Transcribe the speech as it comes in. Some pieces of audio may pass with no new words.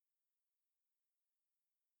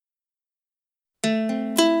My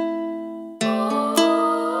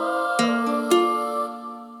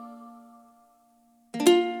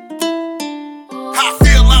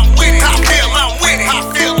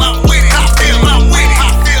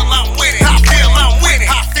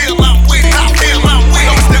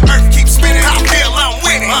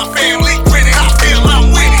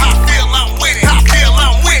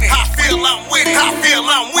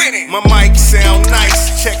mic sound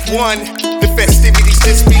nice, check one. The festivities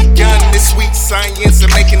just begun. This sweet science are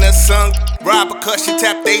making us sung. Raw percussion,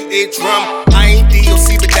 tap 8-inch drum. I ain't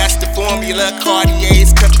DOC, but that's the formula.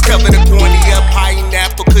 Cartier's cover the cornea.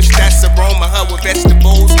 Pineapple, kush, that's aroma. Her with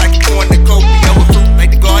vegetables like a cornucopia. With fruit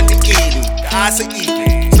like the Garden of Eden. The eyes are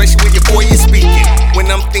even, especially when your boy is speaking. When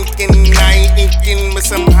I'm thinking, I ain't thinking, but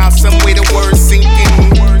somehow, someway the words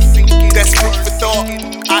sinking. That's fruit for thought.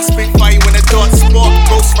 I spit fire when the thoughts spark.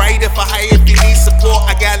 Ghost right if I hire if you need support.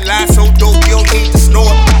 I got lines so dope you don't need to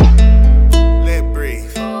snort. Let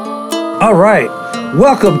breathe. All right,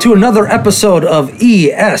 welcome to another episode of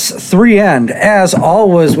ES3N. As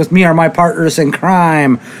always, with me are my partners in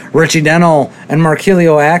crime, Richie Dental and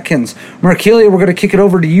Markelio Atkins. Markelio, we're going to kick it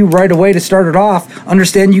over to you right away to start it off.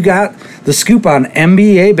 Understand you got the scoop on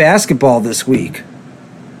NBA basketball this week.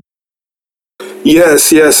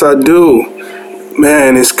 Yes, I do.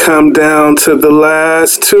 Man, it's come down to the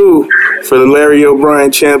last two for the Larry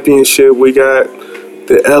O'Brien Championship. We got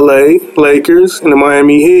the LA Lakers and the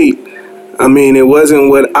Miami Heat. I mean, it wasn't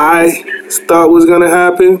what I thought was going to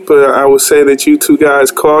happen, but I would say that you two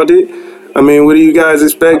guys called it. I mean, what do you guys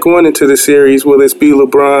expect going into the series? Will this be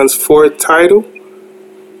LeBron's fourth title?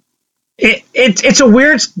 It's a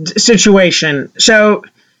weird situation. So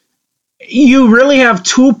you really have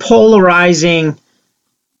two polarizing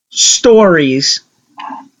stories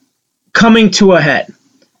coming to a head.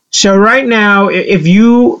 So right now, if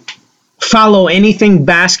you follow anything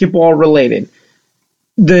basketball related,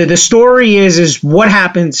 the story is what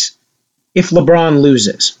happens if LeBron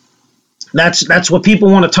loses. That's what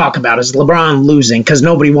people want to talk about, is LeBron losing, because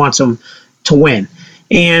nobody wants him to win.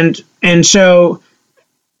 And so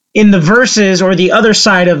in the verses, or the other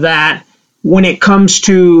side of that, when it comes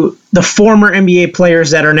to the former NBA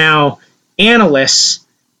players that are now analysts,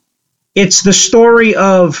 it's the story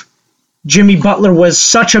of Jimmy Butler was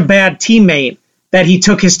such a bad teammate that he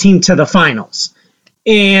took his team to the finals.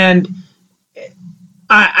 And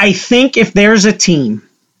I think if there's a team,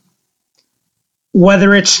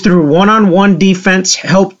 whether it's through one-on-one defense,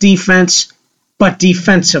 help defense, but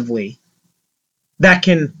defensively, that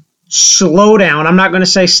can slow down, I'm not going to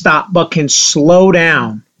say stop, but can slow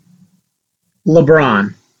down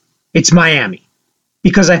LeBron, it's Miami.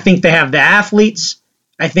 Because I think they have the athletes,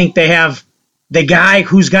 I think they have the guy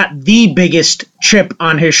who's got the biggest chip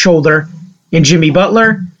on his shoulder in Jimmy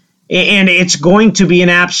Butler, and it's going to be an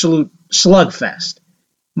absolute slugfest.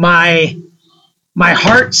 My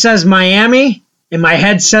heart says Miami, and my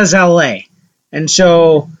head says LA. And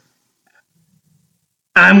so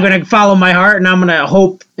I'm going to follow my heart, and I'm going to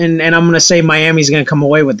hope, and I'm going to say Miami's going to come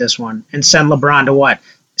away with this one and send LeBron to what?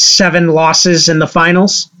 7 losses in the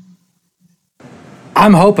finals?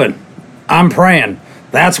 I'm hoping. I'm praying.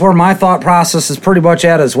 That's where my thought process is pretty much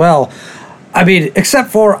at as well. I mean, except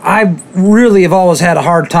for I really have always had a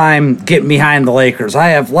hard time getting behind the Lakers. I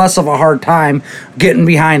have less of a hard time getting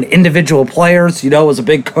behind individual players. You know, as a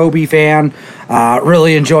big Kobe fan,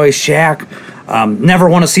 really enjoy Shaq. Never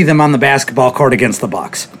want to see them on the basketball court against the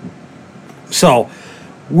Bucks. So,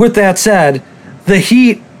 with that said, the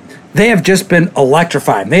Heat, they have just been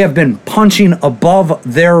electrifying. They have been punching above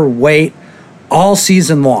their weight all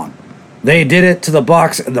season long. They did it to the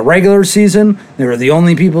Bucks in the regular season. They were the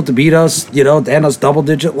only people to beat us, hand us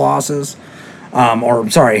double-digit losses.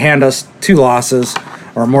 Hand us 2 losses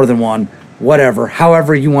or more than one, whatever,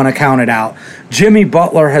 however you want to count it out. Jimmy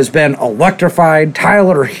Butler has been electrified.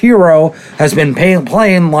 Tyler Hero has been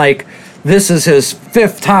playing like this is his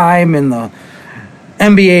 5th time in the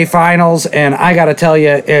NBA Finals, and I got to tell you,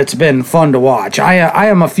 it's been fun to watch. I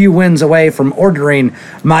am a few wins away from ordering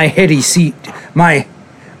my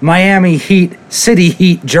Miami Heat, City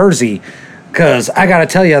Heat jersey, because I got to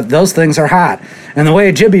tell you, those things are hot. And the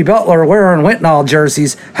way Jimmy Butler wearing Whitnall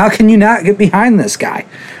jerseys, how can you not get behind this guy?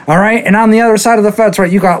 All right, and on the other side of the fence,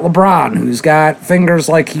 right, you got LeBron, who's got fingers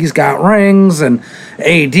like he's got rings, and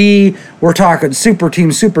AD, we're talking super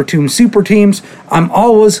teams. I'm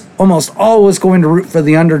almost always going to root for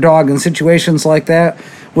the underdog in situations like that.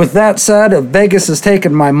 With that said, if Vegas has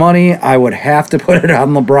taken my money, I would have to put it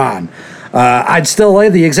on LeBron. I'd still lay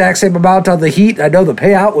the exact same amount on the Heat. I know the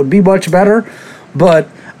payout would be much better, but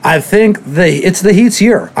I think it's the Heat's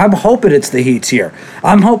year. I'm hoping it's the Heat's year.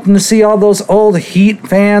 I'm hoping to see all those old Heat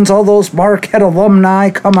fans, all those Marquette alumni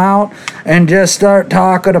come out and just start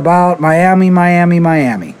talking about Miami, Miami,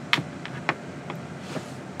 Miami.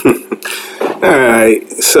 All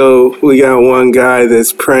right, so we got one guy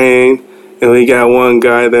that's praying, and we got one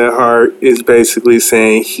guy that heart is basically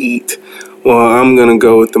saying Heat. Well, I'm gonna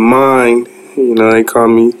go with the mind. You know,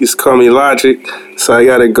 used to call me Logic, so I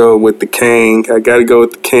gotta go with the King. I gotta go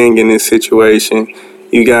with the King in this situation.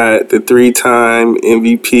 You got the 3-time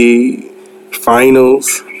MVP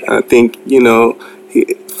Finals. I think,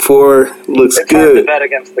 4 looks it's good. Hard to bet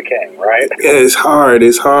against the King, right? Yeah, it's hard.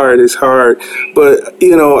 But,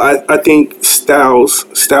 I think styles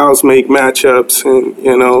make matchups. And,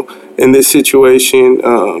 in this situation,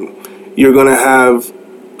 you're going to have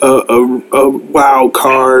a wild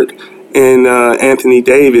card in Anthony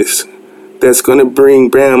Davis that's going to bring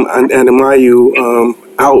Bam Adebayo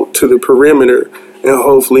out to the perimeter and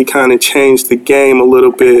hopefully kind of change the game a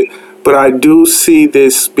little bit. But I do see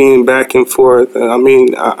this being back and forth.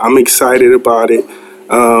 I'm excited about it.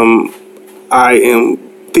 I am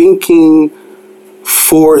thinking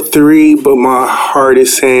 4-3, but my heart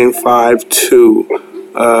is saying 5-2.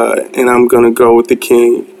 And I'm going to go with the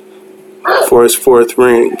King for his 4th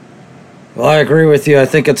ring. Well, I agree with you. I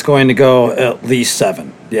think it's going to go at least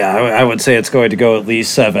 7. Yeah, I would say it's going to go at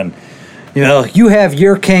least 7. You have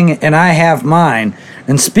your king and I have mine.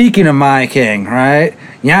 And speaking of my king, right?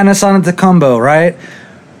 Giannis Antetokounmpo, right?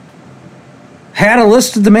 Had a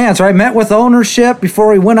list of demands, right? Met with ownership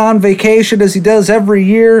before he went on vacation, as he does every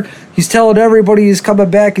year. He's telling everybody he's coming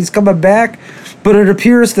back. But it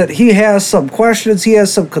appears that he has some questions. He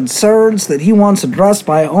has some concerns that he wants addressed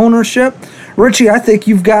by ownership. Richie, I think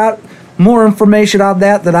you've got more information on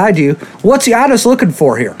that than I do. What's Giannis looking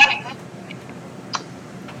for here?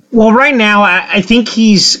 Well, right now, I think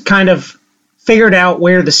he's kind of figured out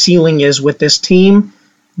where the ceiling is with this team,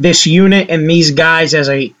 this unit, and these guys as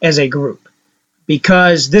a group.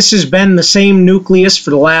 Because this has been the same nucleus for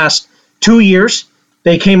the last 2 years.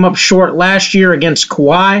 They came up short last year against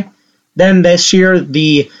Kawhi. Then this year,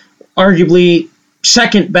 the arguably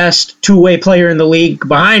second best two-way player in the league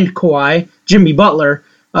behind Kawhi, Jimmy Butler,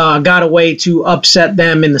 got a way to upset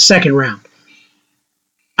them in the second round.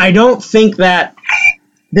 I don't think that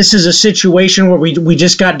this is a situation where we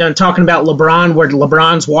just got done talking about LeBron, where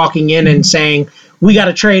LeBron's walking in and saying, we got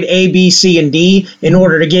to trade A, B, C, and D in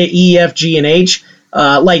order to get E, F, G, and H,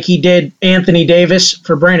 like he did Anthony Davis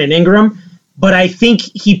for Brandon Ingram. But I think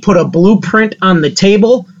he put a blueprint on the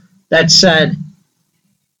table that said,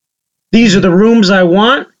 these are the rooms I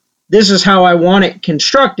want. This is how I want it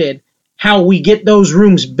constructed. How we get those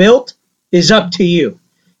rooms built is up to you.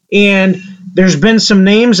 And there's been some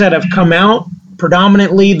names that have come out.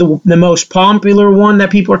 Predominantly, the most popular one that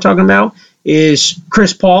people are talking about is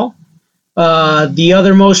Chris Paul. The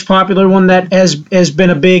other most popular one that has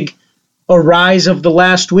been a rise of the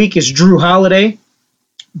last week is Drew Holiday.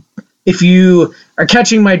 If you are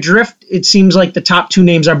catching my drift, it seems like the top 2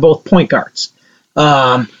 names are both point guards.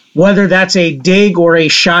 Whether that's a dig or a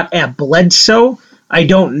shot at Bledsoe, I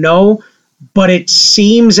don't know, but it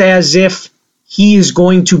seems as if he is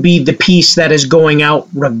going to be the piece that is going out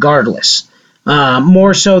regardless.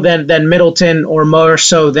 More so than Middleton or more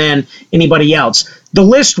so than anybody else. The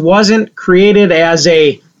list wasn't created as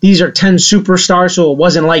these are 10 superstars, so it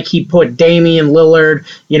wasn't like he put Damian Lillard,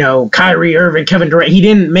 Kyrie Irving, Kevin Durant. He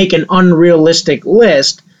didn't make an unrealistic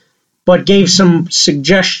list, but gave some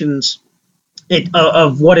suggestions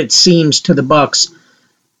of what it seems to the Bucks.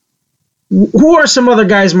 Who are some other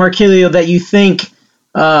guys, Markelio, that you think,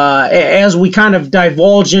 as we kind of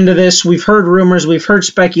divulge into this, we've heard rumors, we've heard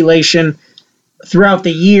speculation throughout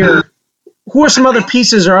the year, who are some other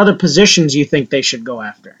pieces or other positions you think they should go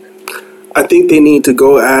after? I think they need to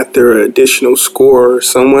go after an additional scorer,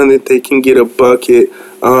 someone that they can get a bucket.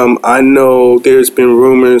 I know there's been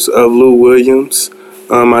rumors of Lou Williams.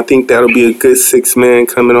 I think that'll be a good 6-man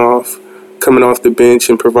coming off the bench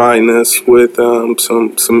and providing us with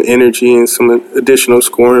some energy and some additional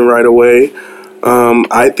scoring right away.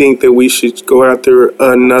 I think that we should go after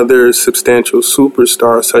another substantial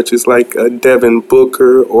superstar, such as like a Devin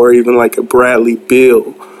Booker or even like a Bradley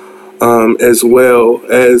Beal, as well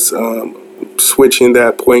as switching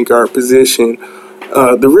that point guard position.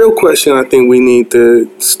 The real question I think we need to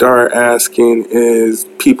start asking is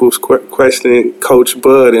people's questioning Coach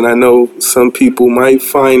Bud, and I know some people might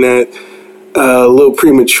find that a little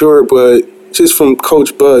premature, but just from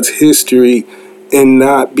Coach Bud's history and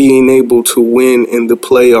not being able to win in the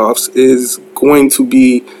playoffs is going to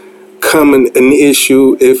become an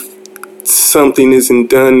issue if something isn't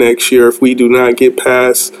done next year, if we do not get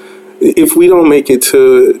past, if we don't make it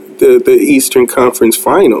to the Eastern Conference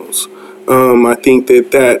Finals, I think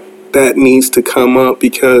that needs to come up,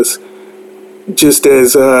 because just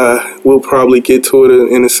as we'll probably get to it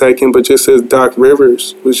in a second, but just as Doc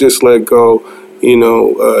Rivers was just let go,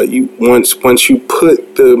 you once you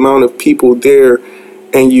put the amount of people there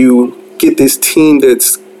and you get this team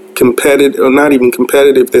that's competitive, or not even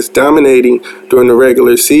competitive, that's dominating during the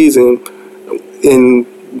regular season. And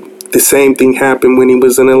the same thing happened when he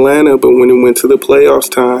was in Atlanta, but when he went to the playoffs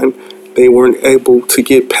time, they weren't able to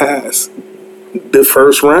get past the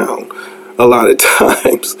first round a lot of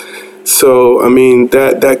times. So, I mean,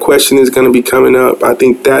 that question is going to be coming up. I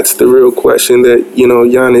think that's the real question that,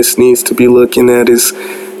 Giannis needs to be looking at is,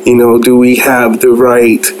 do we have the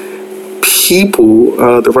right people,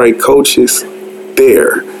 the right coaches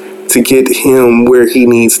there to get him where he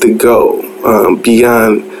needs to go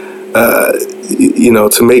beyond,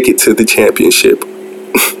 to make it to the championship.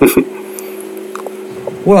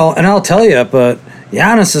 Well, and I'll tell you, but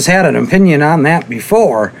Giannis has had an opinion on that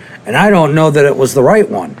before, and I don't know that it was the right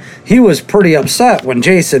one. He was pretty upset when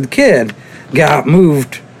Jason Kidd got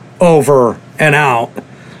moved over and out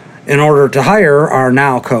in order to hire our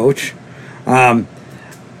now coach.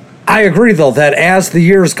 I agree, though, that as the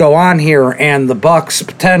years go on here and the Bucks'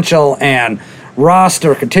 potential and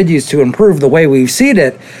roster continues to improve the way we've seen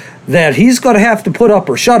it, that he's going to have to put up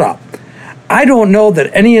or shut up. I don't know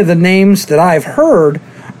that any of the names that I've heard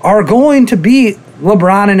are going to be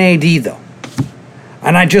LeBron and AD, though.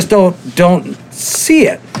 And I just don't see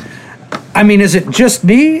it. I mean, is it just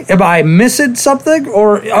me? Am I missing something?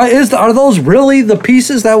 Or are those really the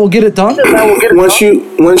pieces that will get it done? Once you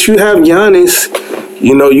have Giannis,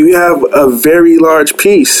 you have a very large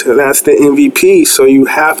piece. That's the MVP. So you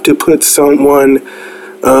have to put someone,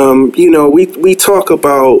 we talk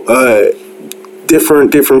about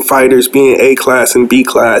different fighters being A-class and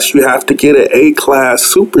B-class. You have to get an A-class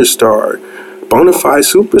superstar, bona fide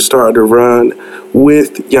superstar to run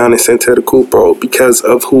with Giannis Antetokounmpo because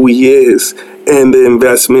of who he is and the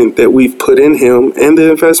investment that we've put in him and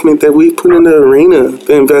the investment that we've put in the arena,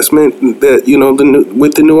 the investment that,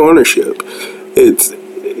 with the new ownership. It's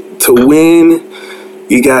to win,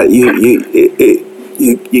 you got to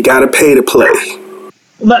pay to play.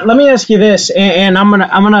 Let me ask you this, and I'm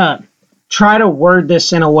gonna try to word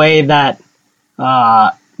this in a way that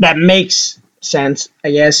that makes sense,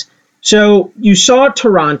 I guess. So you saw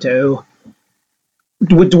Toronto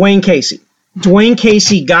with Dwayne Casey. Dwayne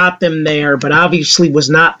Casey got them there, but obviously was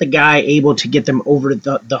not the guy able to get them over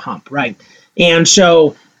the hump, right? And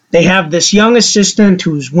so they have this young assistant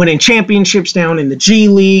who's winning championships down in the G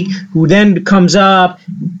League, who then comes up,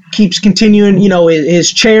 keeps continuing,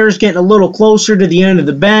 his chair's getting a little closer to the end of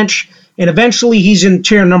the bench, and eventually he's in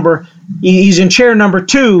chair number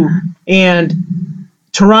 2, and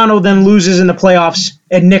Toronto then loses in the playoffs,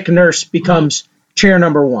 and Nick Nurse becomes chair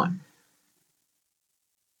number 1.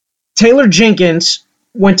 Taylor Jenkins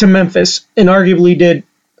went to Memphis and arguably did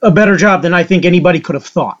a better job than I think anybody could have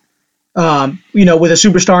thought. With a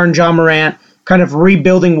superstar in John Morant, kind of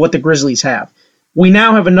rebuilding what the Grizzlies have. We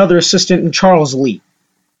now have another assistant in Charles Lee,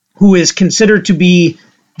 who is considered to be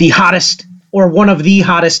the hottest or one of the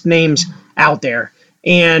hottest names out there.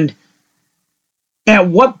 And at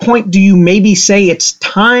what point do you maybe say it's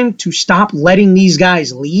time to stop letting these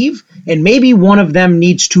guys leave? And maybe one of them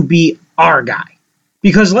needs to be our guy.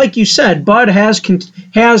 Because like you said, Bud has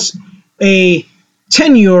a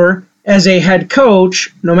tenure as a head coach,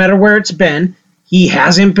 no matter where it's been. He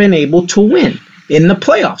hasn't been able to win in the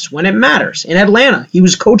playoffs when it matters. In Atlanta, he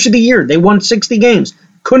was coach of the year. They won 60 games.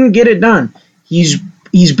 Couldn't get it done. He's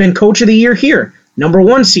been coach of the year here. Number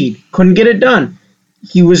 1 seed. Couldn't get it done.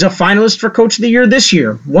 He was a finalist for coach of the year this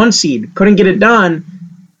year. 1 seed. Couldn't get it done.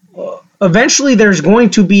 Eventually there's going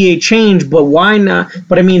to be a change, but why not?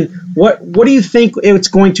 But I mean, what do you think it's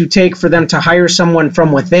going to take for them to hire someone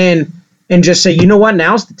from within and just say, you know what,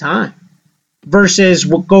 now's the time, versus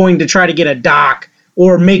going to try to get a doc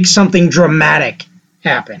or make something dramatic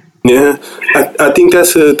happen? Yeah, I think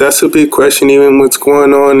that's a big question, even what's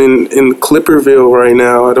going on in Clipperville right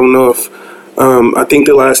now. I don't know if I think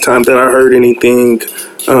the last time that I heard anything,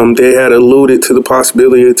 they had alluded to the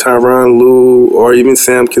possibility of Tyronn Lue or even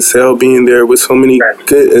Sam Cassell being there with so many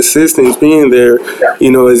good assistants being there.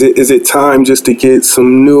 Is it time just to get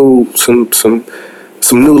some new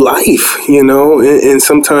life, and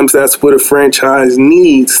sometimes that's what a franchise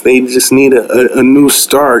needs. They just need a new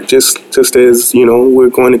start, just as, we're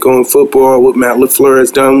going to go in football, what Matt LaFleur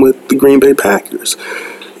has done with the Green Bay Packers.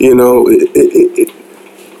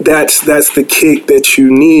 that's the kick that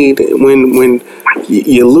you need when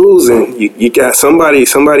you're losing. You got somebody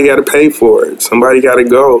got to pay for it. Somebody got to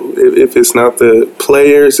go. If it's not the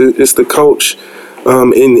players, it's the coach.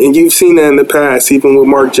 And you've seen that in the past, even with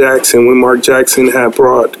Mark Jackson, when Mark Jackson had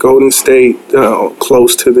brought Golden State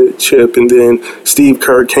close to the chip, and then Steve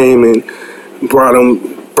Kerr came and brought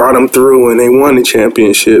them through, and they won the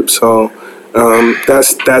championship. So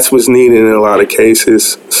that's what's needed in a lot of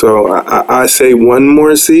cases. So I say one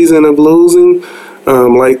more season of losing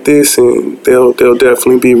like this, and they'll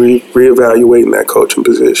definitely be reevaluating that coaching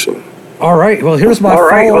position. All right. Well, here's my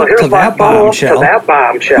follow-up to that bombshell.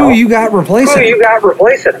 Who you got replacing him?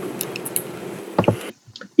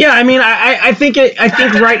 Yeah, I mean, I think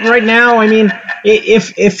right now, I mean,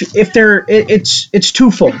 if they're it's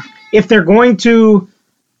twofold. If they're going to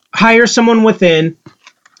hire someone within,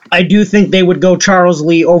 I do think they would go Charles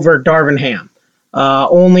Lee over Darvin Ham,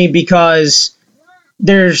 only because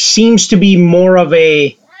there seems to be more of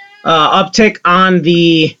a uptick on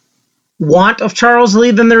the want of Charles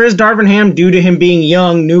Lee than there is Darvin Ham, due to him being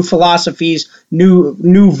young, new philosophies,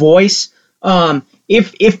 new voice.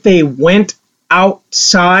 If they went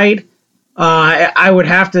outside, I would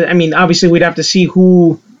have to. I mean, obviously, we'd have to see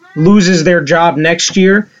who loses their job next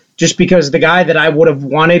year, just because the guy that I would have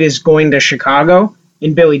wanted is going to Chicago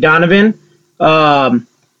in Billy Donovan. But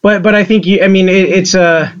I think it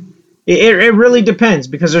really depends,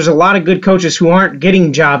 because there's a lot of good coaches who aren't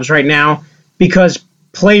getting jobs right now because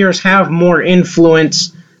players have more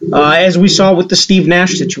influence, as we saw with the Steve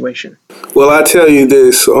Nash situation. Well, I tell you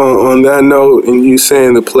this, on that note, and you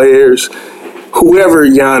saying the players, whoever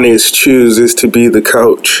Giannis chooses to be the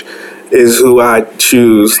coach is who I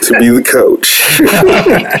choose to be the coach.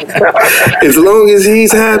 As long as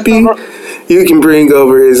he's happy, you can bring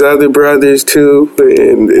over his other brothers too,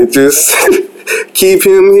 and just keep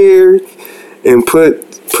him here and put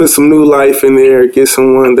some new life in there, get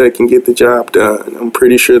someone that can get the job done. I'm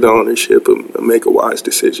pretty sure the ownership will make a wise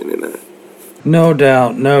decision in that. No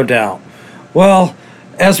doubt. Well,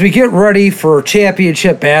 as we get ready for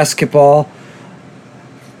championship basketball,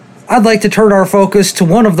 I'd like to turn our focus to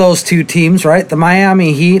one of those two teams, right? The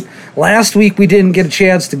Miami Heat. Last week we didn't get a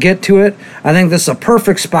chance to get to it. I think this is a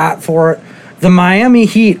perfect spot for it. The Miami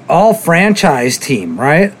Heat all-franchise team,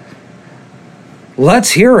 right?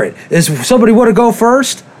 Let's hear it. Is somebody want to go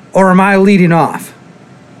first, or am I leading off?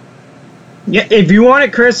 Yeah, if you want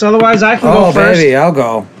it, Chris. Otherwise, I can go first. Oh, baby, I'll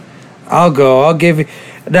go. I'll give you.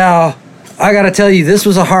 Now, I got to tell you, this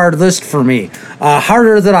was a hard list for me.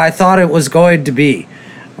 Harder than I thought it was going to be.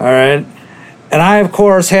 All right? And I, of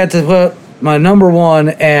course, had to put my number one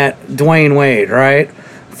at Dwayne Wade, right?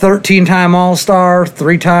 13-time All-Star,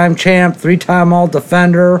 3-time champ, 3-time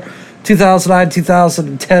All-Defender,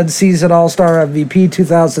 2009-2010 season All-Star MVP,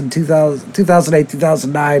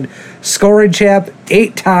 2008-2009 scoring champ,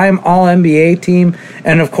 8-time All-NBA team,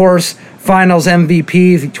 and of course, Finals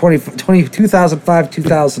MVP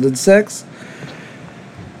 2005-2006.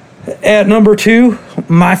 At number two,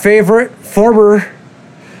 my favorite, former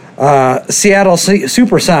Seattle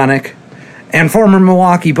Supersonic and former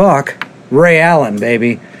Milwaukee Buck, Ray Allen,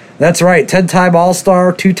 baby. That's right, 10-time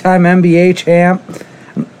All-Star, 2-time NBA champ,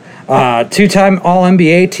 2-time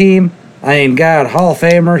All-NBA team. I mean, God, Hall of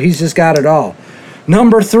Famer. He's just got it all.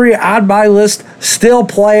 Number three on my list, still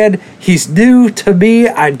playing. He's new to me.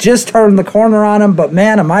 I just turned the corner on him, but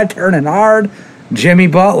man, am I turning hard. Jimmy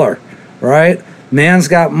Butler, right? Man's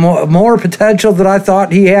got more potential than I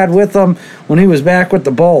thought he had with him when he was back with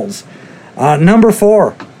the Bulls. Number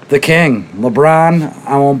four, the King, LeBron.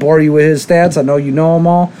 I won't bore you with his stats. I know you know them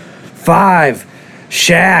all. 5,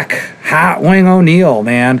 Shaq, Hot Wing O'Neal,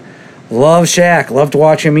 man. Love Shaq. Love to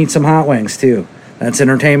watch him eat some hot wings, too. That's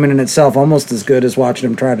entertainment in itself, almost as good as watching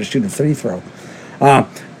him try to shoot a free throw.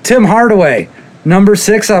 Tim Hardaway, number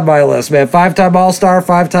 6 on my list, man. 5-time All-Star,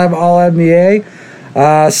 5-time All-NBA.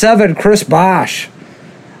 7, Chris Bosh.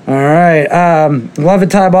 All right.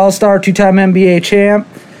 11-time All-Star, 2-time NBA champ.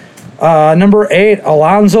 Number 8,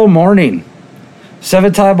 Alonzo Mourning.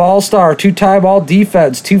 7-time All-Star, 2-time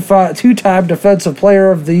All-Defense, 2-time Defensive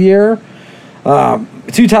Player of the Year.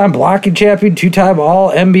 2-time blocking champion, 2-time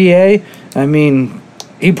All-NBA. I mean,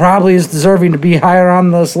 he probably is deserving to be higher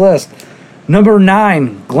on this list. Number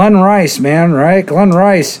 9, Glenn Rice, man, right? Glenn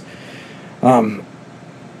Rice.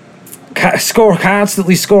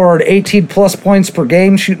 Constantly scored 18-plus points per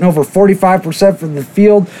game, shooting over 45% from the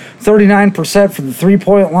field, 39% from the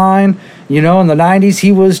three-point line. You know, in the 90s,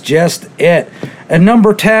 he was just it. And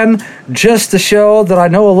number 10, just to show that I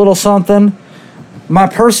know a little something, my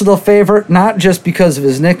personal favorite, not just because of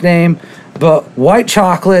his nickname, but White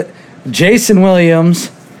Chocolate, Jason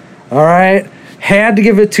Williams. All right? Had to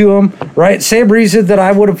give it to him, right? Same reason that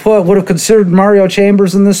I would have considered Mario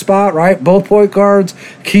Chambers in this spot, right? Both point guards,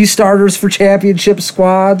 key starters for championship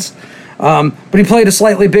squads. But he played a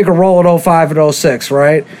slightly bigger role in 05 and 06,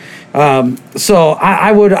 right? So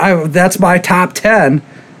that's my top 10.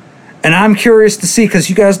 And I'm curious to see, because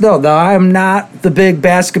you guys know that I'm not the big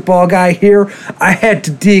basketball guy here. I had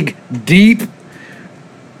to dig deep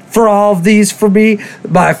for all of these for me.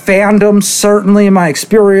 My fandom, certainly, my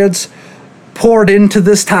experience poured into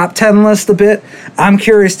this top 10 list a bit. I'm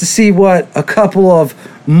curious to see what a couple of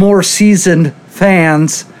more seasoned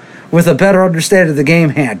fans with a better understanding of the game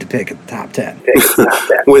had to pick at the top 10.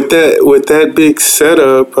 With that big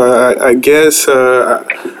setup, I guess I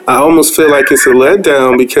almost feel like it's a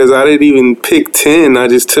letdown because I didn't even pick 10. I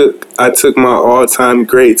took my all-time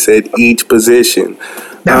greats at each position.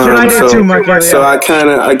 That's what I did too, Markelio. So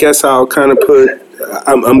I guess I'll kind of put.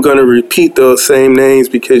 I'm going to repeat those same names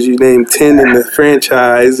because you named 10 in the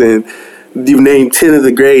franchise and you named 10 of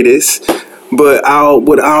the greatest. But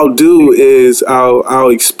what I'll do is I'll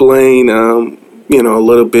explain a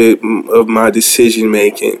little bit of my decision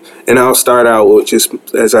making, and I'll start out with, just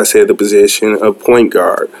as I said, the position of point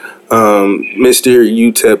guard. Mr.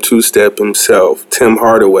 UTEP two-step himself, Tim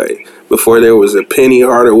Hardaway. Before there was a Penny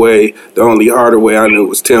Hardaway, the only Hardaway I knew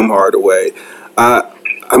was Tim Hardaway.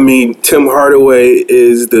 I mean, Tim Hardaway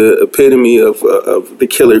is the epitome of the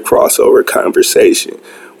killer crossover conversation.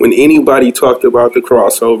 When anybody talked about the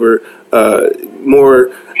crossover,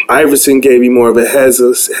 Iverson gave you more of a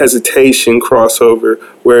hesitation crossover,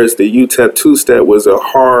 whereas the UTEP two-step was a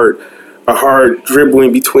hard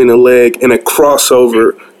dribbling between the leg and a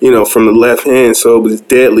crossover, from the left hand. So it was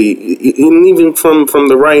deadly, and even from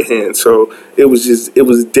the right hand. So it was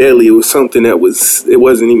deadly. It was something it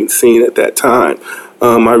wasn't even seen at that time.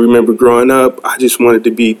 I remember growing up, I just wanted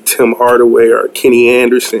to be Tim Hardaway or Kenny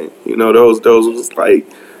Anderson. Those was like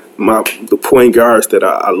the point guards that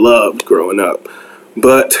I loved growing up.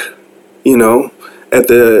 But, at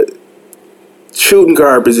the shooting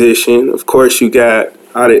guard position, of course, you got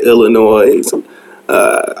out of Illinois,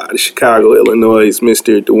 out of Chicago, Illinois,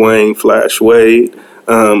 Mr. Dwayne Flash Wade.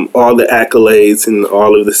 All the accolades and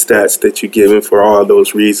all of the stats that you're giving for all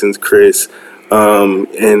those reasons, Chris.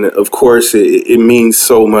 And of course, it means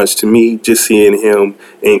so much to me just seeing him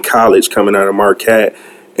in college coming out of Marquette.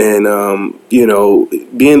 And,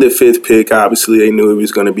 being the fifth pick, obviously they knew he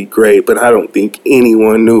was going to be great, but I don't think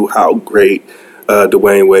anyone knew how great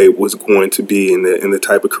Dwayne Wade was going to be in the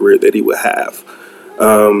type of career that he would have.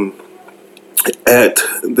 At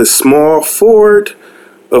the small forward,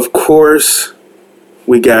 of course,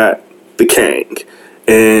 we got the King.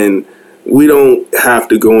 And we don't have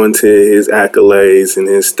to go into his accolades and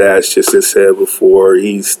his stats, just as said before.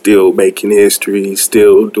 He's still making history. He's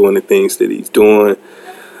still doing the things that he's doing.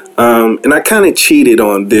 And I kind of cheated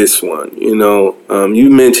on this one, You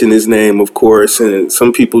mentioned his name, of course, and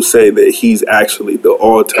some people say that he's actually the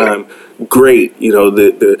all-time great.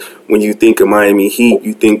 When you think of Miami Heat,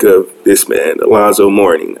 you think of this man, Alonzo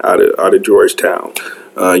Mourning, out of Georgetown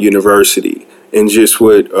University. And just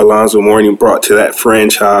what Alonzo Mourning brought to that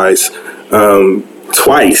franchise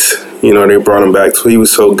twice. They brought him back. He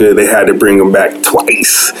was so good, they had to bring him back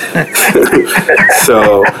twice.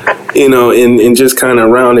 So, and just kind of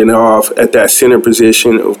rounding off at that center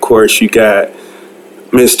position, of course, you got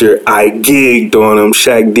Mr. I gigged on him,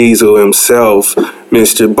 Shaq Diesel himself,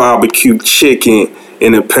 Mr. Barbecue Chicken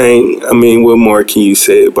in the paint. I mean, what more can you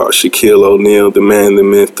say about Shaquille O'Neal, the man, the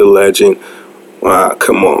myth, the legend? Wow,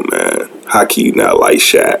 come on, man. How can you not like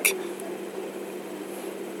Shaq?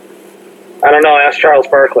 I don't know. Ask Charles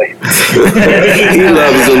Barkley. He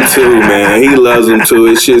loves them too, man. He loves them too.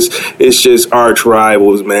 It's just arch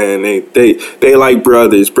rivals, man. They like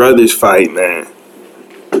brothers. Brothers fight, man.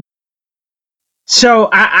 So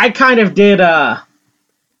I kind of did a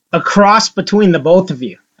cross between the both of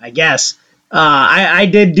you, I guess. I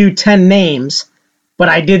did do 10 names, but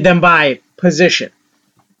I did them by position.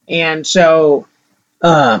 And so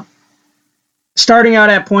starting out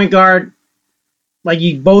at point guard, like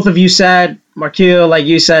both of you said, Markelio, like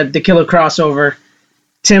you said, the killer crossover.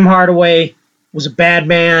 Tim Hardaway was a bad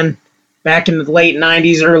man back in the late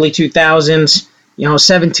 90s, early 2000s.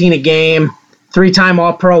 17 a game, 3-time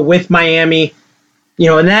All-Pro with Miami.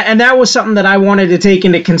 And that was something that I wanted to take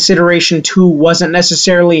into consideration too. Wasn't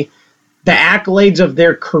necessarily the accolades of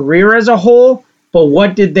their career as a whole, but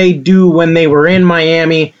what did they do when they were in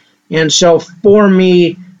Miami? And so for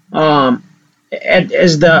me,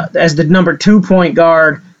 as the number 2 point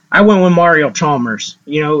guard, I went with Mario Chalmers.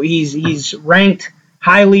 He's ranked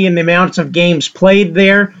highly in the amounts of games played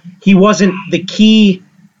there. He wasn't the key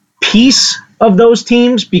piece of those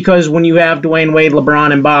teams because when you have Dwayne Wade,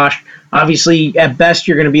 LeBron, and Bosh, obviously at best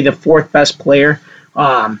you're going to be the fourth best player.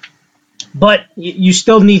 But you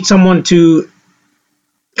still need someone to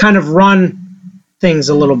kind of run things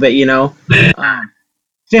a little bit,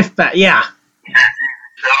 Fifth best, yeah.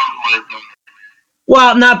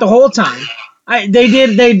 Well, not the whole time. They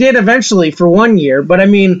did eventually for 1 year, but I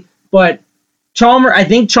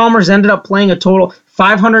think Chalmers ended up playing a total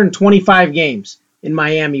 525 games in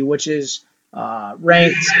Miami, which is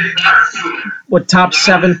ranked top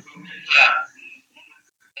 7.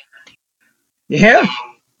 Yeah.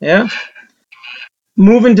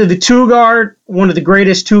 Moving to the two guard, one of the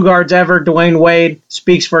greatest two guards ever, Dwayne Wade,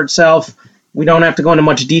 speaks for itself. We don't have to go into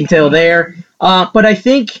much detail there. But I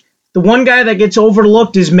think the one guy that gets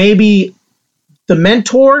overlooked is maybe the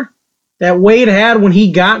mentor that Wade had when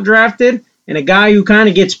he got drafted, and a guy who kind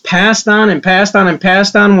of gets passed on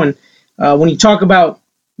when you talk about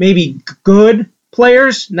maybe good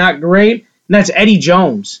players, not great, and that's Eddie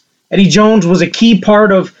Jones. Eddie Jones was a key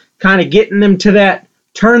part of kind of getting them to that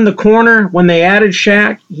turn the corner when they added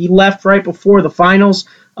Shaq. He left right before the finals.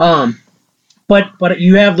 But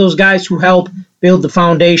you have those guys who help build the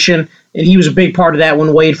foundation, and he was a big part of that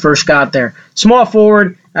when Wade first got there. Small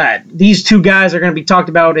forward, these two guys are going to be talked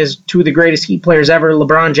about as two of the greatest Heat players ever,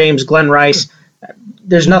 LeBron James, Glenn Rice.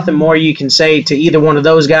 There's nothing more you can say to either one of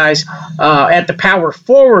those guys. At the power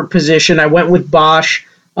forward position, I went with Bosh,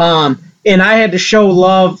 and I had to show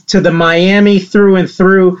love to the Miami through and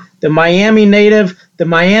through, the Miami native, the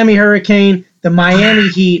Miami Hurricane, the Miami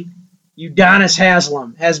Heat. Udonis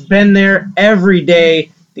Haslem has been there every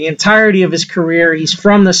day, the entirety of his career. He's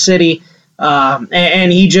from the city,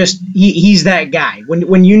 and he's that guy.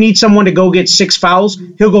 When you need someone to go get 6 fouls,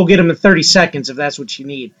 he'll go get them in 30 seconds if that's what you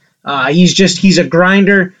need. He's a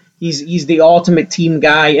grinder. He's the ultimate team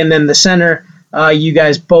guy. And then the center, you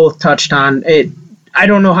guys both touched on it. I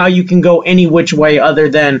don't know how you can go any which way other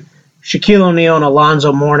than Shaquille O'Neal and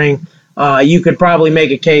Alonzo Mourning. You could probably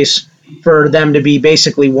make a case for them to be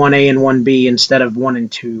basically 1A and 1B instead of 1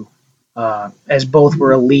 and 2, as both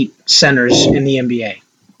were elite centers in the NBA.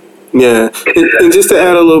 Yeah, and just to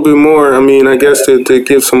add a little bit more, I guess to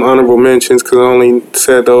give some honorable mentions, because I only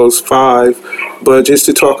said those 5, but just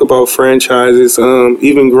to talk about franchises,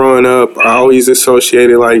 even growing up, I always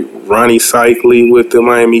associated like Ronnie Cycli with the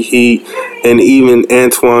Miami Heat, and even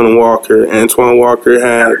Antoine Walker. Antoine Walker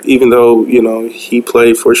had, even though, he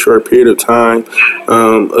played for a short period of time,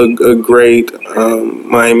 a great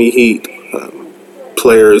Miami Heat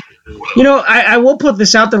player. I will put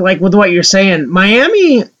this out there, like with what you're saying,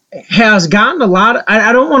 Miami has gotten a lot.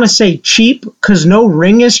 I don't want to say cheap because no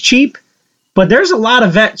ring is cheap, but there's a lot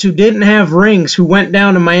of vets who didn't have rings who went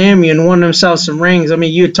down to Miami and won themselves some rings.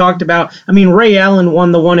 You had talked about, Ray Allen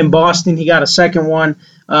won the one in Boston. He got a second one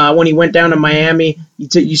when he went down to Miami.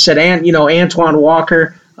 You said, Antoine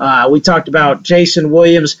Walker. We talked about Jason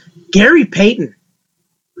Williams, Gary Payton.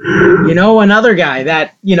 Another guy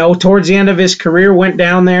that, towards the end of his career went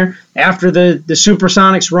down there after the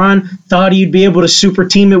Supersonics run, thought he'd be able to super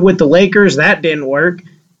team it with the Lakers. That didn't work,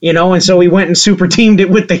 and so he went and super teamed it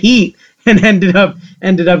with the Heat and ended up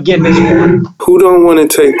getting his one. Who don't want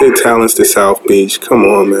to take their talents to South Beach? Come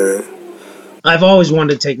on, man. I've always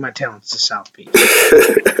wanted to take my talents to South Beach.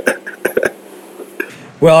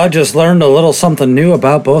 Well, I just learned a little something new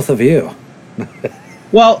about both of you.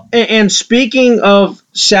 Well, and speaking of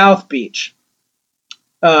South Beach,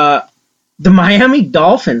 the Miami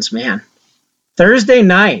Dolphins, man, Thursday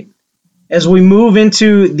night, as we move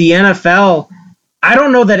into the NFL, I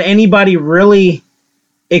don't know that anybody really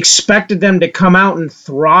expected them to come out and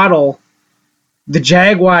throttle the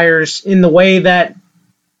Jaguars in the way that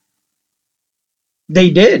they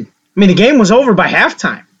did. The game was over by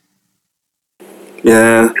halftime.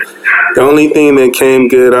 Yeah. The only thing that came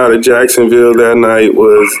good out of Jacksonville that night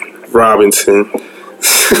was Robinson.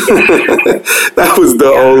 That was the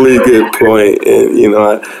only good point. And,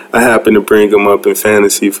 I happen to bring him up in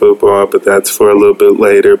fantasy football, but that's for a little bit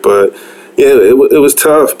later. But, yeah, it was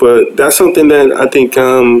tough. But that's something that I think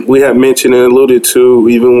we had mentioned and alluded to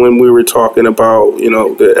even when we were talking about,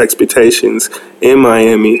 the expectations in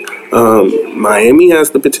Miami. Miami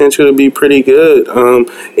has the potential to be pretty good.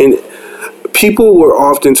 And people were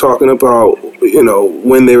often talking about,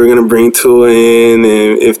 when they were going to bring Tua in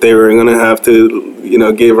and if they were going to have to,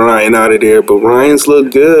 get Ryan out of there. But Ryan's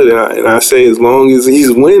looked good. And I say as long as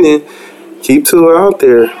he's winning, keep Tua out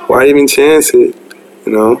there. Why even chance it,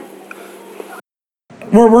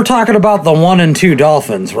 We're talking about the 1 and 2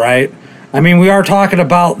 Dolphins, right? We are talking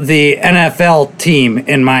about the NFL team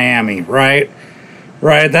in Miami, right?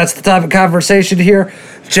 Right, that's the type of conversation here.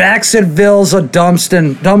 Jacksonville's a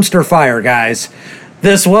dumpster fire, guys.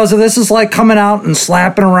 This is like coming out and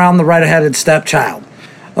slapping around the red-headed stepchild.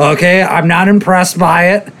 Okay, I'm not impressed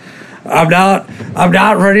by it. I'm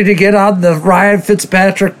not ready to get on the Ryan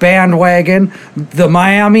Fitzpatrick bandwagon. The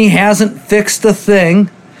Miami hasn't fixed a thing.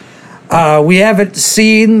 We haven't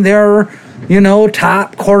seen their,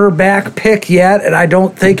 top quarterback pick yet, and I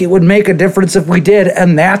don't think it would make a difference if we did,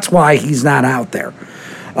 and that's why he's not out there.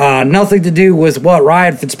 Nothing to do with what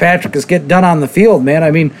Ryan Fitzpatrick is getting done on the field, man. I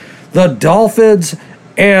mean, the Dolphins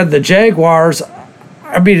and the Jaguars,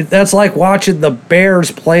 that's like watching the Bears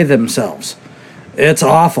play themselves. It's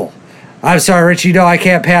awful. I'm sorry, Rich, I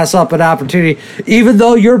can't pass up an opportunity. Even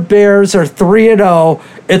though your Bears are 3-0,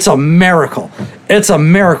 it's a miracle. It's a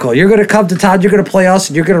miracle. You're going to come to town, you're going to play us,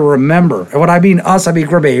 and you're going to remember. And when I mean us, I mean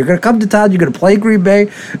Green Bay. You're going to come to town, you're going to play Green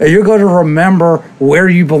Bay, and you're going to remember where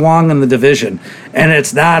you belong in the division. And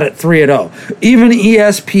it's not at 3-0. Even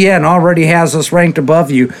ESPN already has us ranked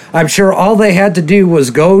above you. I'm sure all they had to do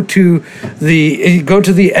was go to the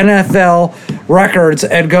NFL records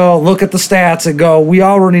and go look at the stats and go, we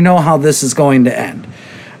already know how this is going to end.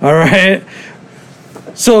 All right?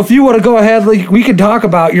 So if you want to go ahead, we can talk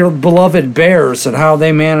about your beloved Bears and how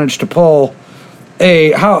they managed to pull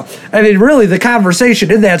really the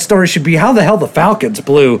conversation in that story should be how the hell the Falcons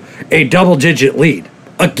blew a double-digit lead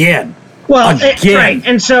again. Well, right,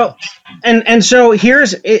 and so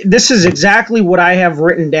this is exactly what I have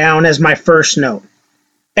written down as my first note.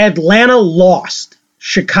 Atlanta lost.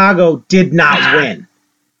 Chicago did not win,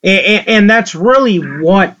 and that's really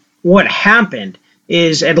what happened.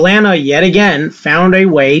 Is Atlanta yet again found a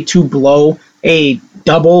way to blow a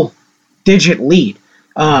double-digit lead.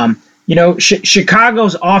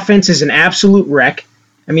 Chicago's offense is an absolute wreck.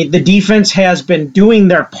 I mean, the defense has been doing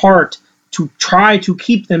their part to try to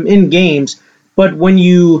keep them in games, but when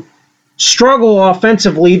you struggle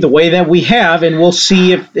offensively the way that we have, and we'll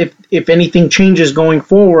see if anything changes going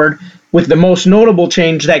forward, with the most notable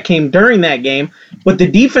change that came during that game, but the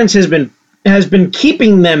defense has been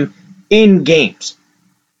keeping them in games.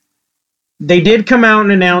 They did come out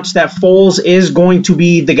and announce that Foles is going to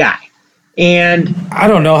be the guy. And I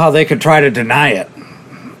don't know how they could try to deny it.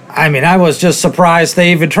 I mean, I was just surprised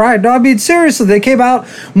they even tried. No, I mean, seriously, they came out.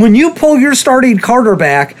 When you pull your starting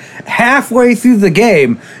quarterback halfway through the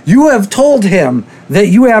game, you have told him that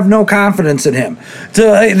you have no confidence in him.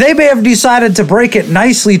 They may have decided to break it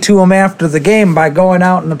nicely to him after the game by going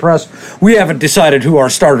out in the press. We haven't decided who our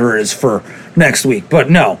starter is for next week. But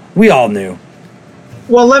no, we all knew.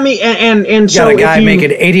 Well, let me and so got a guy making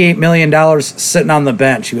 $88 million sitting on the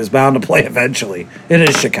bench. He was bound to play eventually. It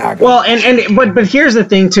is Chicago. Well, but here's the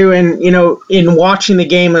thing too, and in watching the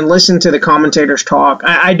game and listening to the commentators talk,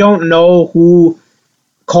 I don't know who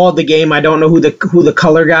called the game. I don't know who the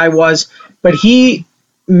color guy was, but he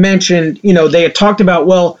mentioned they had talked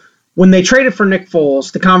about when they traded for Nick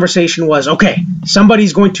Foles, the conversation was okay,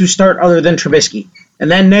 somebody's going to start other than Trubisky,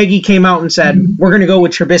 and then Nagy came out and said we're going to go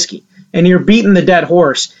with Trubisky. And you're beating the dead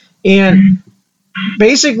horse. And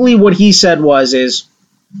basically what he said is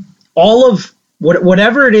all of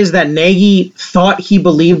whatever it is that Nagy thought he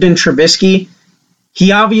believed in Trubisky,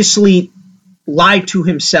 he obviously lied to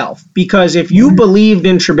himself. Because if you believed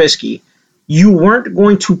in Trubisky, you weren't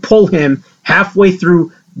going to pull him halfway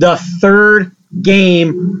through the third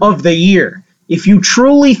game of the year. If you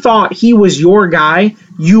truly thought he was your guy,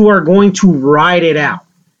 you are going to ride it out.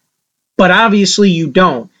 But obviously you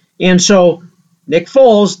don't. And so Nick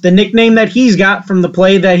Foles, the nickname that he's got from the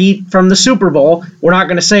play from the Super Bowl, we're not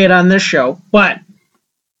going to say it on this show, but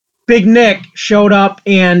Big Nick showed up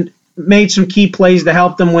and made some key plays to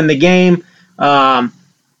help them win the game.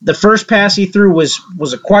 The first pass he threw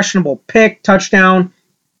was a questionable pick, touchdown.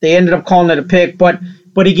 They ended up calling it a pick. But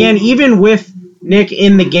again, even with Nick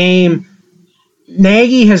in the game,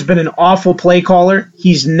 Nagy has been an awful play caller.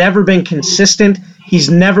 He's never been consistent. He's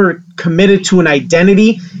never committed to an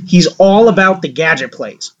identity. He's all about the gadget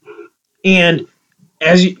plays. And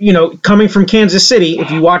as coming from Kansas City, if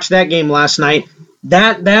you watched that game last night,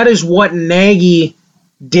 that is what Nagy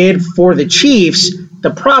did for the Chiefs.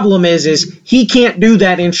 The problem is he can't do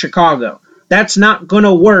that in Chicago. That's not going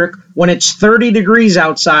to work when it's 30 degrees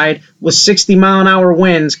outside with 60-mile-an-hour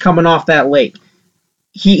winds coming off that lake.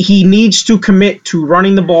 He needs to commit to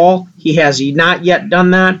running the ball. He has not yet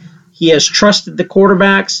done that. He has trusted the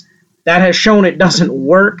quarterbacks. That has shown it doesn't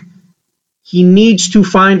work. He needs to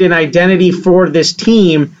find an identity for this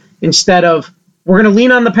team instead of, we're going to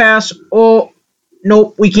lean on the pass. Oh,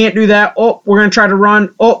 nope, we can't do that. Oh, we're going to try to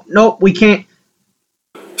run. Oh, nope, we can't.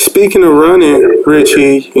 Speaking of running,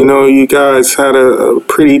 Richie, you guys had a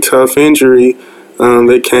pretty tough injury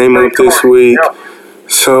that came up this week.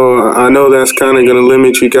 So I know that's kind of going to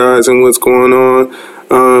limit you guys and what's going on.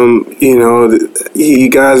 You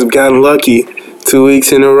guys have gotten lucky 2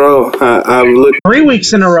 weeks in a row. I've looked 3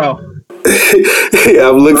 weeks in a row.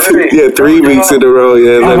 I've looked 3 weeks in a row.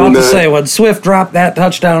 Yeah, I'm about to say, when Swift dropped that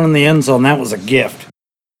touchdown in the end zone, that was a gift.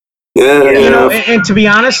 Yeah. And to be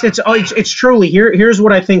honest, it's truly here's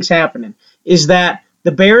what I think's happening is that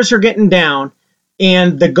the Bears are getting down,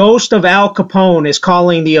 and the ghost of Al Capone is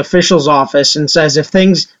calling the officials' office and says,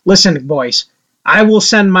 listen, boys, I will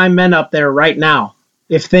send my men up there right now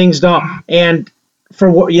if things don't. And for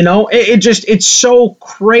what, it's so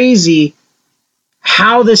crazy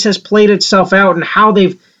how this has played itself out and how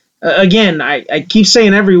they've, again, I keep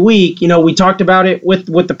saying every week, we talked about it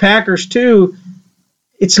with the Packers too.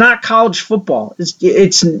 It's not college football.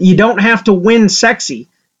 It's you don't have to win sexy.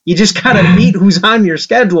 You just got to beat who's on your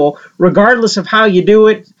schedule, regardless of how you do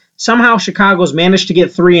it. Somehow Chicago's managed to get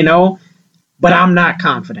 3-0, but I'm not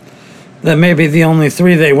confident. That may be the only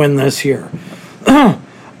 3 they win this year.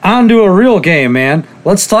 On to a real game, man.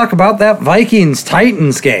 Let's talk about that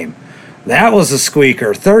Vikings-Titans game. That was a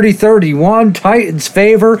squeaker. 30-31, Titans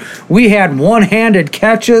favor. We had one-handed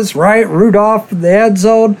catches, right? Rudolph in the end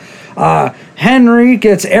zone. Henry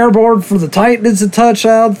gets airborne for the Titans a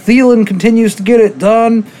touchdown. Thielen continues to get it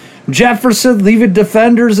done. Jefferson leaving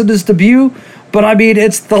defenders in his debut. But,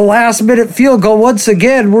 it's the last-minute field goal. Once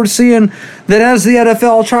again, we're seeing that as the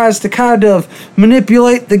NFL tries to kind of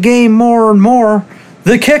manipulate the game more and more,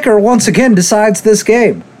 the kicker once again decides this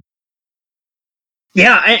game.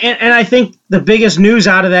 Yeah, and I think the biggest news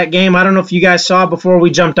out of that game, I don't know if you guys saw before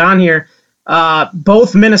we jumped on here,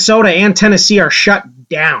 both Minnesota and Tennessee are shut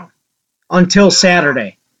down until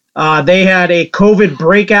Saturday. They had a COVID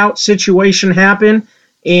breakout situation happen,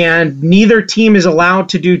 and neither team is allowed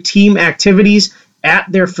to do team activities at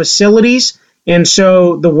their facilities. And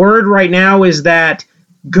so the word right now is that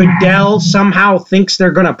Goodell somehow thinks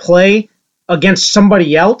they're going to play against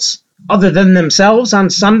somebody else other than themselves on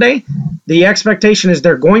Sunday. The expectation is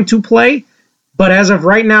they're going to play, but as of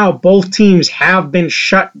right now, both teams have been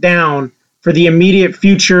shut down for the immediate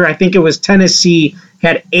future. I think it was Tennessee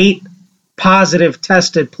had 8 positive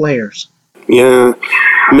tested players. Yeah,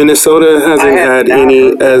 Minnesota hasn't had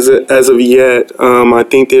any as of yet. I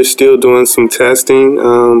think they're still doing some testing.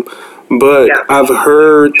 But I've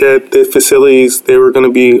heard that the facilities, they were going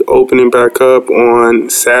to be opening back up on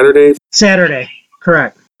Saturday. Saturday,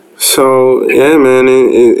 correct. So, yeah, man,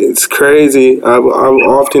 it's crazy. I've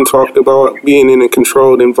often talked about being in a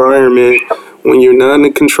controlled environment. When you're not in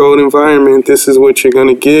a controlled environment, this is what you're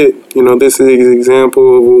going to get. This is an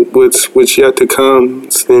example of what's yet to come.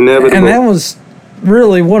 It's inevitable. And that was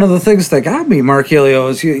really one of the things that got me, Markelio,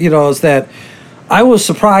 is that I was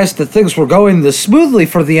surprised that things were going this smoothly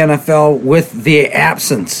for the NFL with the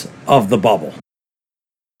absence of the bubble.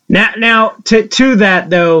 Now to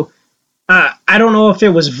that, though, I don't know if it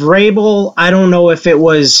was Vrabel. I don't know if it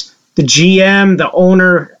was the GM, the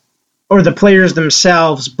owner, or the players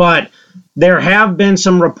themselves, but there have been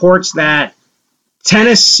some reports that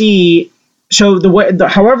Tennessee, so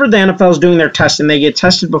however the NFL is doing their testing, they get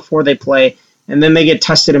tested before they play, and then they get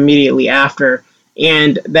tested immediately after,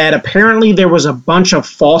 and that apparently there was a bunch of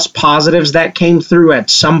false positives that came through at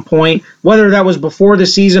some point, whether that was before the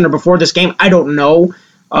season or before this game, I don't know.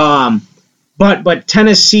 But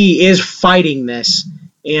Tennessee is fighting this,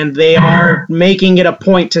 and they are making it a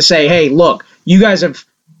point to say, hey, look, you guys have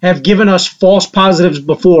given us false positives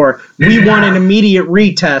before. We want an immediate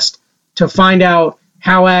retest to find out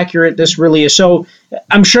how accurate this really is. So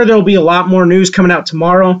I'm sure there'll be a lot more news coming out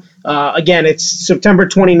tomorrow. Again, it's September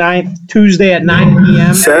 29th, Tuesday at 9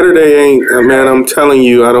 p.m. Saturday ain't, man, I'm telling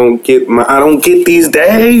you, I don't get these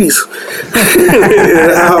days.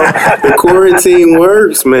 How the quarantine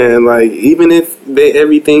works, man. Like, even if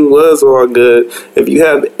everything was all good, if you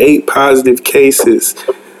have 8 positive cases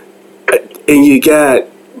and you got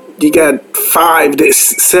 5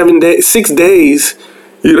 days, 7 days, 6 days,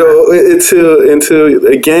 until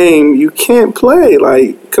a game, you can't play.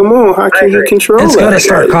 Like, come on, how can you control it? It's going to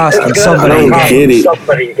start costing somebody. I don't get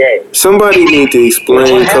it. Somebody need to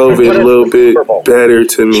explain COVID a little bit better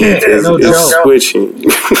to me, because it's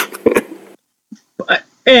switching.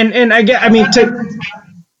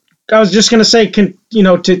 I was just going to say,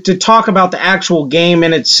 to talk about the actual game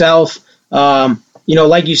in itself,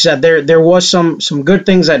 like you said, there was some good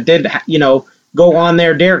things that did, go on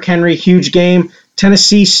there. Derrick Henry, huge game.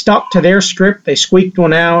 Tennessee stuck to their script. They squeaked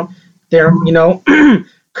one out.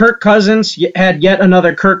 Kirk Cousins had yet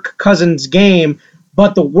another Kirk Cousins game,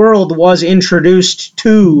 but the world was introduced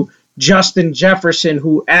to Justin Jefferson,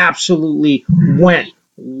 who absolutely went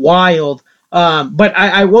wild. But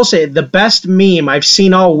I will say the best meme I've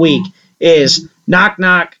seen all week is knock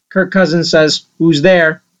knock. Kirk Cousins says, "Who's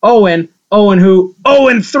there?" Owen. Owen who?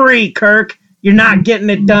 0-3, Kirk. You're not getting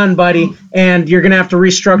it done, buddy, and you're going to have to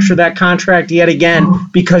restructure that contract yet again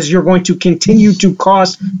because you're going to continue to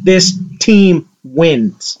cost this team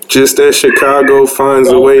wins. Just as Chicago finds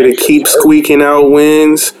a way to keep squeaking out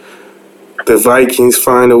wins, the Vikings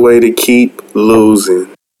find a way to keep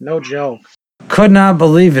losing. No joke. Could not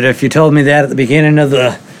believe it if you told me that at the beginning of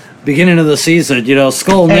the season.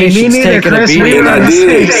 Skull Nation's taking a beating. And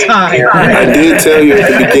I did tell you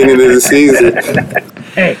at the beginning of the season.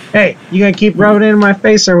 Hey, you gonna keep rubbing it in my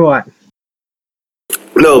face or what?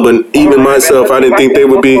 No, but even myself, I didn't think they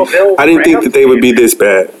would be. I didn't think that they would be this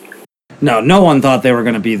bad. No one thought they were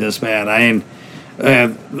going to be this bad.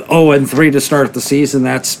 0-3 to start the season.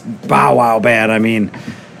 That's bow wow bad. I mean,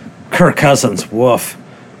 Kirk Cousins, woof.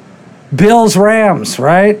 Bills Rams,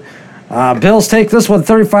 right? Bills take this one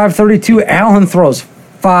 35-32. Allen throws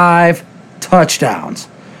 5 touchdowns.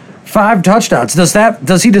 5 touchdowns.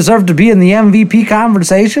 Does he deserve to be in the MVP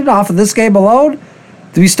conversation off of this game alone?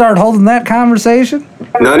 Do we start holding that conversation?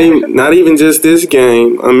 Not even just this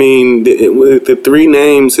game. I mean, with the 3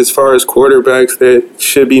 names as far as quarterbacks that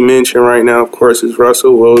should be mentioned right now, of course, is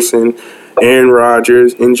Russell Wilson, Aaron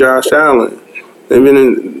Rodgers, and Josh Allen. They've been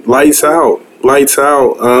in lights out. I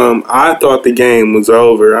thought the game was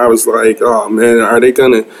over. I was like, oh man,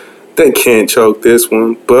 they can't choke this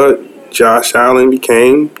one. But Josh Allen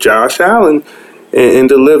became Josh Allen and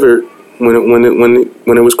delivered when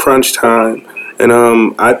it was crunch time. And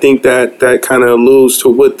I think that kind of alludes to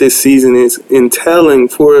what this season is entailing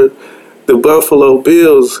for the Buffalo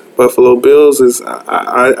Bills. Buffalo Bills is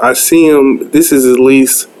I see them. This is at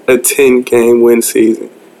least a 10-game win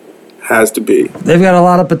season. Has to be. They've got a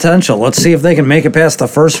lot of potential. Let's see if they can make it past the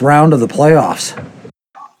first round of the playoffs.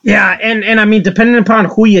 Yeah, and I mean, depending upon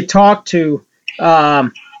who you talk to,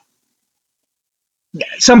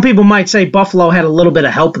 some people might say Buffalo had a little bit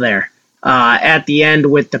of help there at the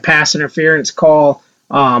end with the pass interference call.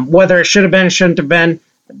 Whether it should have been, shouldn't have been,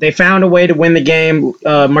 they found a way to win the game.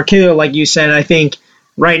 Markelio, like you said, I think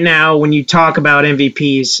right now when you talk about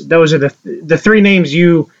MVPs, those are the 3 names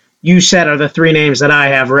you said are the 3 names that I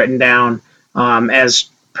have written down as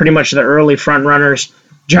pretty much the early front runners.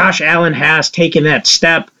 Josh Allen has taken that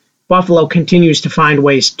step. Buffalo continues to find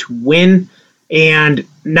ways to win. And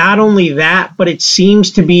not only that, but it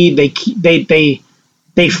seems to be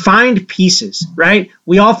they find pieces, right?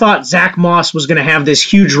 We all thought Zach Moss was going to have this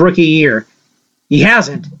huge rookie year. He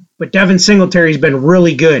hasn't, but Devin Singletary's been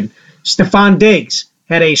really good. Stephon Diggs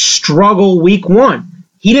had a struggle week 1.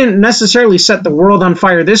 He didn't necessarily set the world on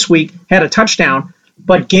fire this week, had a touchdown,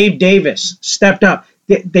 but Gabe Davis stepped up.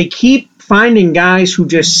 They keep finding guys who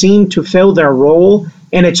just seem to fill their role,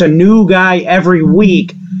 and it's a new guy every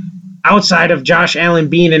week outside of Josh Allen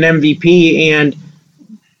being an MVP, and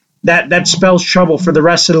that spells trouble for the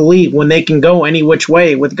rest of the league when they can go any which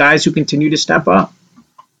way with guys who continue to step up.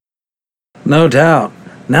 No doubt.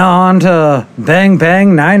 Now on to Bang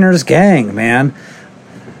Bang Niners Gang, man.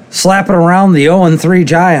 Slapping around the 0-3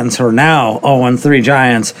 Giants, or now 0-3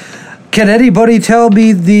 Giants. Can anybody tell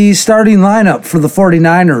me the starting lineup for the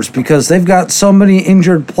 49ers? Because they've got so many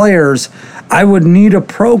injured players, I would need a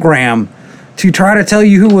program to try to tell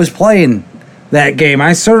you who was playing that game.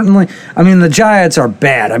 The Giants are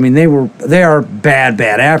bad. I mean, they are bad.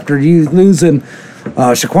 After you losing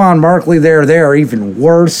Saquon Barkley there, they are even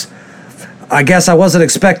worse. I guess I wasn't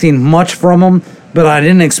expecting much from them, but I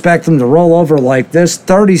didn't expect them to roll over like this,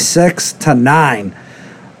 36-9.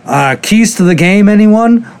 Keys to the game,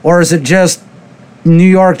 anyone? Or is it just New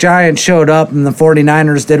York Giants showed up and the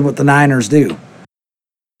 49ers did what the Niners do?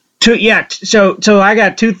 So I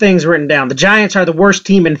got 2 things written down. The Giants are the worst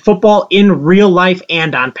team in football in real life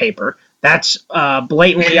and on paper. That's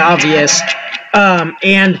blatantly obvious.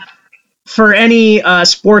 And for any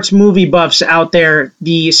sports movie buffs out there,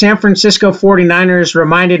 the San Francisco 49ers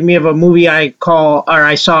reminded me of a movie I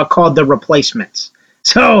saw called The Replacements.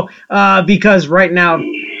 So because right now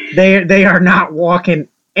they are not walking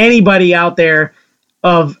anybody out there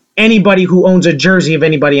of anybody who owns a jersey of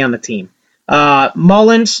anybody on the team.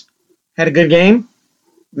 Mullins had a good game.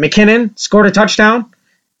 McKinnon scored a touchdown.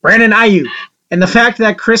 Brandon Ayuk. And the fact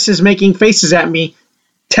that Chris is making faces at me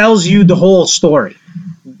tells you the whole story.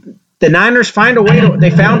 The Niners found a way to win. They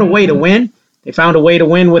found a way to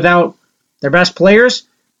win without their best players,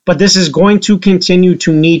 but this is going to continue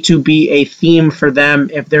to need to be a theme for them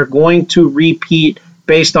if they're going to repeat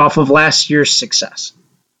based off of last year's success.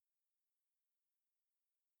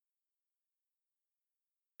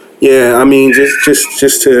 Yeah, I mean,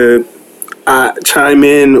 just to chime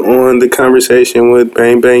in on the conversation with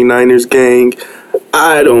Bang Bang Niners gang.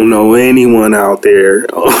 I don't know anyone out there the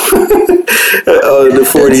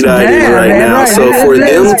 49ers right now. Right. So for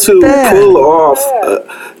them to pull off,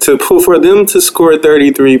 for them to score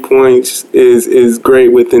 33 points is great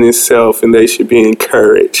within itself, and they should be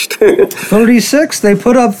encouraged. 36, they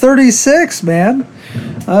put up 36, man.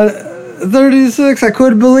 36, I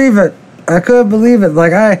couldn't believe it.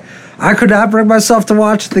 Like I could not bring myself to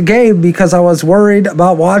watch the game because I was worried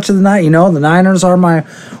about watching the night. You know, the Niners were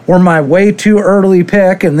my way too early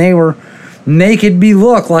pick, and they were making me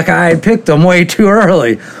look like I had picked them way too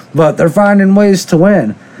early. But they're finding ways to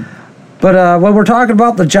win. But when we're talking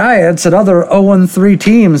about the Giants and other 0-3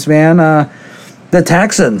 teams, man, the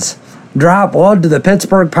Texans drop one to the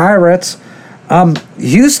Pittsburgh Pirates.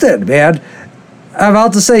 Houston, man. I'm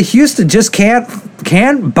about to say Houston just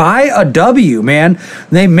can't buy a W, man.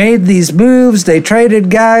 They made these moves. They traded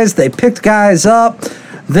guys. They picked guys up.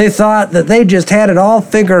 They thought that they just had it all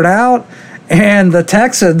figured out. And the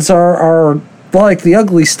Texans are like the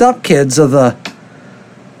ugly stepkids of the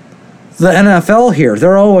NFL here.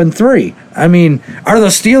 They're 0-3. I mean, are the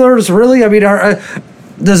Steelers really? I mean,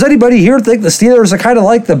 does anybody here think the Steelers are kind of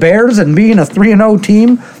like the Bears and being a 3-0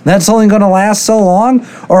 team that's only going to last so long?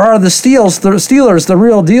 Or are the Steelers the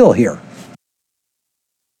real deal here?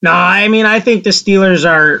 No, I mean, I think the Steelers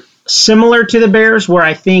are similar to the Bears, where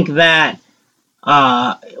I think that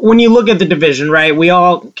when you look at the division, right, we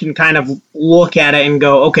all can kind of look at it and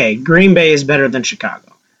go, okay, Green Bay is better than Chicago.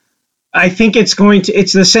 I think it's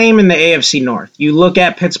the same in the AFC North. You look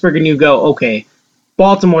at Pittsburgh and you go, okay,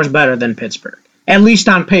 Baltimore's better than Pittsburgh, at least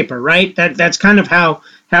on paper, right? That's kind of how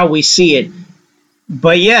we see it.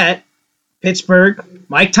 But yet, Pittsburgh,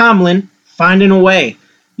 Mike Tomlin, finding a way.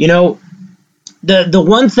 You know, the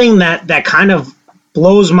one thing that kind of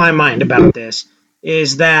blows my mind about this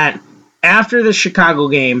is that after the Chicago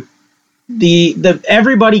game,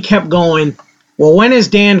 everybody kept going, well, when is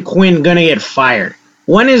Dan Quinn going to get fired?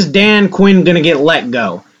 When is Dan Quinn going to get let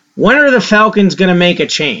go? When are the Falcons going to make a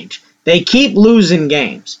change? They keep losing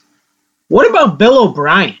games. What about Bill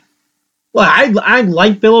O'Brien? Well, I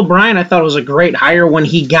like Bill O'Brien. I thought it was a great hire when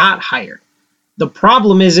he got hired. The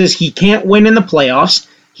problem is he can't win in the playoffs.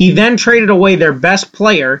 He then traded away their best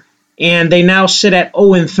player, and they now sit at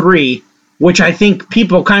 0-3, which I think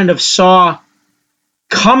people kind of saw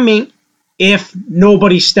coming if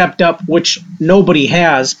nobody stepped up, which nobody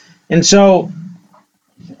has. And so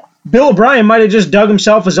Bill O'Brien might have just dug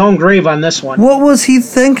himself his own grave on this one. What was he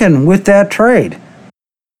thinking with that trade?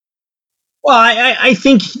 Well, I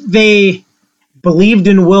think they believed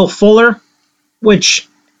in Will Fuller, which,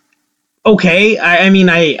 okay, I mean,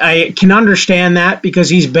 I can understand that because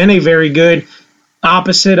he's been a very good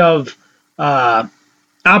opposite of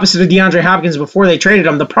DeAndre Hopkins before they traded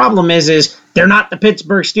him. The problem is they're not the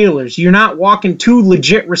Pittsburgh Steelers. You're not walking two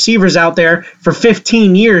legit receivers out there for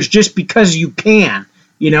 15 years just because you can.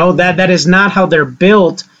 You know, that is not how they're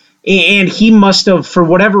built. And he must have, for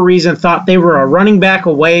whatever reason, thought they were a running back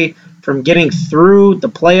away from getting through the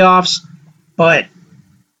playoffs. But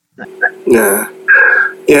yeah,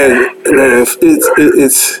 it's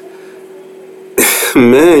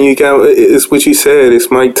man, it's what you said.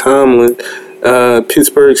 It's Mike Tomlin.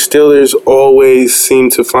 Pittsburgh Steelers always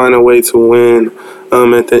seem to find a way to win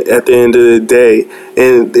at the end of the day,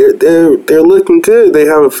 and they're looking good. They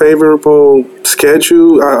have a favorable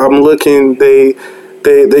schedule. I'm looking. They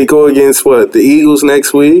go against the Eagles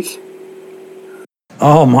next week.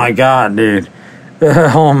 Oh my God, dude!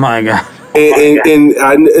 Oh my God! And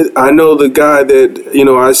I know the guy that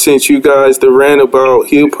I sent you guys the rant about.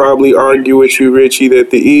 He'll probably argue with you, Richie, that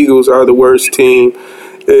the Eagles are the worst team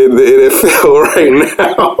in the NFL right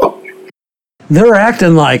now. They're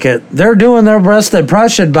acting like it. They're doing their best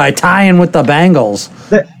impression by tying with the Bengals.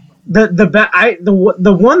 The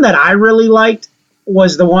one that I really liked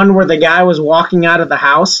was the one where the guy was walking out of the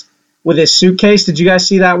house with his suitcase. Did you guys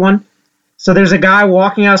see that one? So there's a guy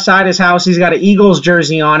walking outside his house. He's got an Eagles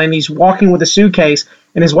jersey on, and he's walking with a suitcase.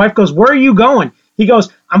 And his wife goes, "Where are you going?" He goes,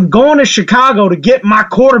 "I'm going to Chicago to get my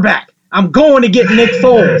quarterback. I'm going to get Nick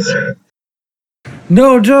Foles."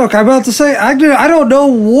 No joke. I'm about to say, I don't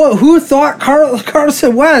know who thought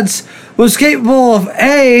Carson Wentz was capable of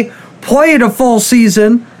playing a full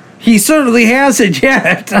season. He certainly hasn't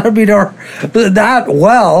yet. I mean, or not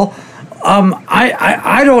well.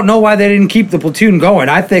 I don't know why they didn't keep the platoon going.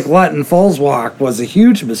 I think letting Foles walk was a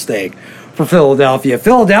huge mistake for Philadelphia.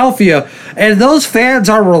 And those fans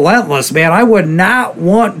are relentless, man. I would not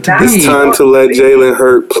want to be. It's time to let Jalen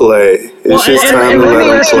Hurt play. It's just time to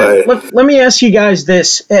let him play. Let me ask you guys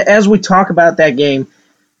this. As we talk about that game,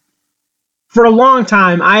 for a long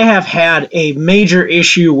time, I have had a major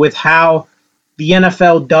issue with how the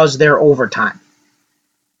NFL does their overtime.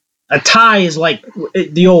 A tie is like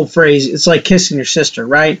the old phrase, it's like kissing your sister,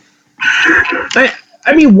 right?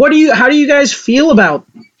 I mean, how do you guys feel about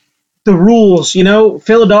the rules? You know,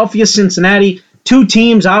 Philadelphia, Cincinnati, two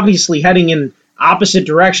teams obviously heading in opposite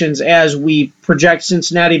directions as we project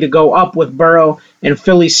Cincinnati to go up with Burrow, and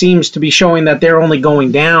Philly seems to be showing that they're only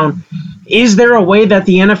going down. Is there a way that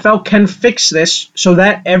the NFL can fix this so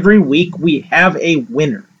that every week we have a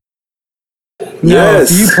winner? No,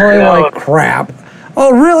 if you play like crap.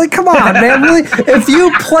 Oh, really? Come on, man. Really? If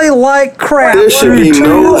you play like crap, there should be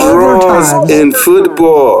no draws in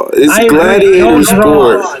football. It's gladiator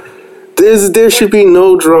sport. There should be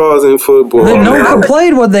no draws in football. Then no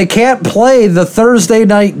complain when they can't play the Thursday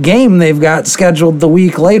night game they've got scheduled the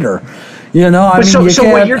week later. You know, so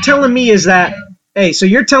what you're telling me is that, so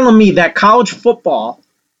you're telling me that college football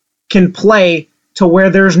can play to where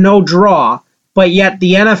there's no draw, but yet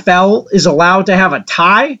the NFL is allowed to have a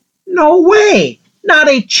tie? No way. Not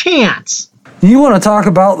a chance. You want to talk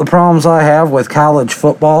about the problems I have with college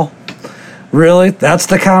football? Really? That's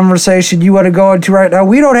the conversation you want to go into right now?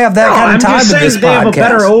 We don't have that kind of time in this podcast. They have a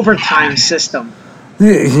better overtime system.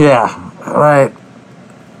 Yeah, right.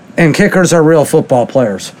 And kickers are real football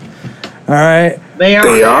players. All right? They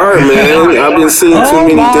are, man. I've been seeing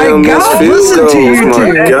too many damn missed field goals.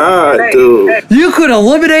 My God, dude. You could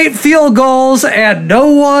eliminate field goals and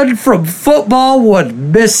no one from football would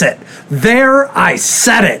miss it. There, I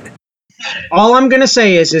said it. All I'm going to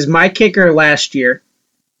say is my kicker last year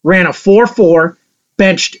ran a 4.4,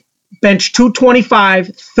 benched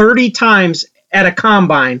 225 30 times at a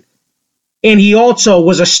combine, and he also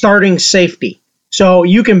was a starting safety. So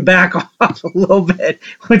you can back off a little bit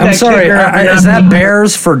with I'm sorry, is that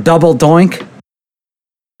Bears for double doink?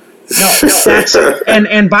 No, that's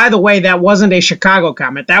and by the way, that wasn't a Chicago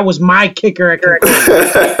comment. That was my kicker at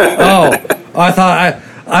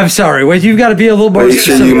I'm sorry. Wait, you've got to be a little more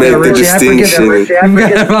specific. You make the distinction. I'm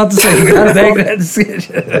about to say you got to make that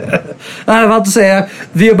distinction. I'm about to say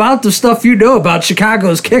the amount of stuff you know about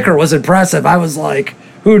Chicago's kicker was impressive. I was like,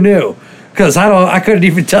 who knew? Because I couldn't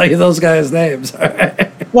even tell you those guys' names.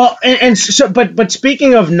 Well, but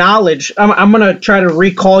speaking of knowledge, I'm gonna try to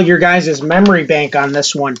recall your guys' memory bank on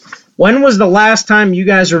this one. When was the last time you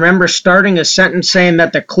guys remember starting a sentence saying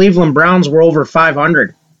that the Cleveland Browns were over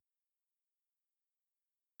 500?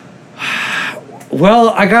 Well,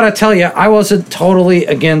 I gotta tell you, I wasn't totally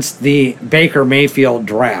against the Baker Mayfield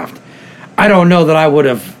draft. I don't know that I would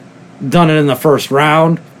have done it in the first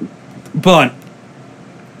round, but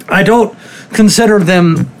I don't consider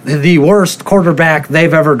them the worst quarterback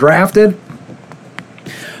they've ever drafted.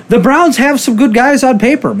 The Browns have some good guys on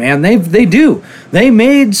paper, man. They do. They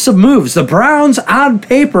made some moves. The Browns on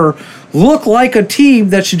paper look like a team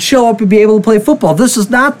that should show up and be able to play football. This is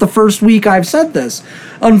not the first week I've said this.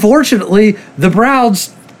 Unfortunately, the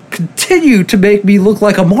Browns continue to make me look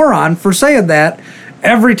like a moron for saying that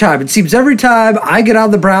every time. It seems every time I get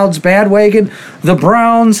on the Browns bandwagon, the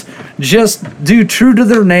Browns just do true to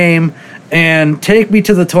their name and take me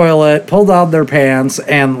to the toilet, pull down their pants,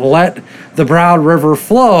 and let the Brown River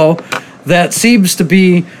flow. That seems to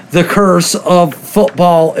be the curse of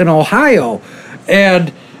football in Ohio.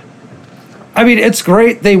 And, I mean, it's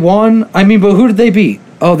great. They won. I mean, but who did they beat?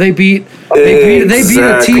 Oh, they beat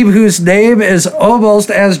a team whose name is almost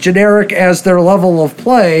as generic as their level of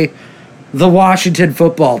play, the Washington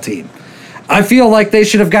football team. I feel like they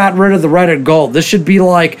should have gotten rid of the red and gold. This should be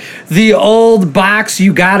like the old box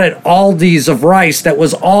you got at Aldi's of rice that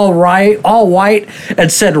was all white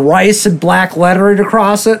and said rice and black lettering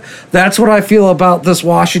across it. That's what I feel about this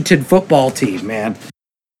Washington football team, man.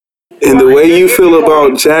 And the way you feel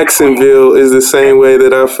about Jacksonville is the same way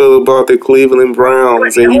that I feel about the Cleveland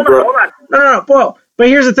Browns. And hold on. No. Well, but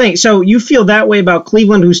here's the thing. So you feel that way about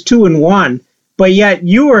Cleveland, who's 2-1. But yet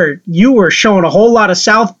you were showing a whole lot of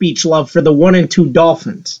South Beach love for the 1-2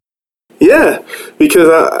 Dolphins. Yeah, because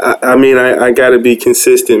I got to be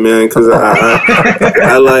consistent, man. Because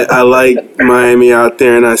I like Miami out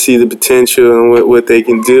there, and I see the potential and what they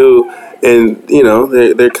can do. And you know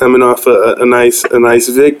they're coming off a nice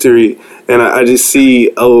victory, and I just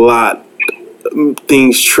see a lot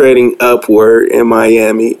things treading upward in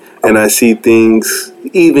Miami, and I see things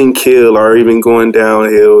even kill or even going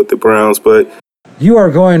downhill with the Browns, but. You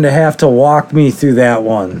are going to have to walk me through that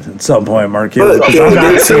one at some point, Markelio.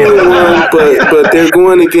 But they're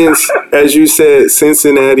going against, as you said,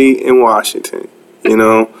 Cincinnati and Washington. You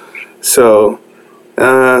know, so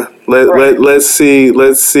let's see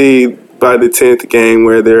by the 10th game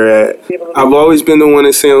where they're at. I've always been the one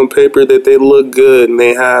to say on paper that they look good and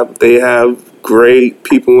they have great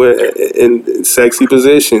people in sexy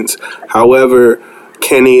positions. However,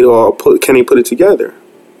 can he put it together?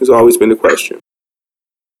 Has always been the question.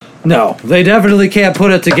 No, they definitely can't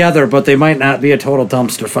put it together, but they might not be a total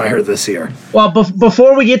dumpster fire this year. Well,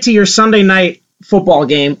 before we get to your Sunday night football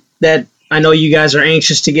game that I know you guys are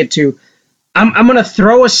anxious to get to, I'm going to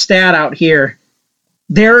throw a stat out here.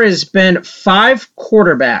 There has been 5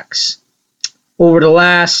 quarterbacks over the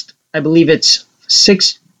last, I believe it's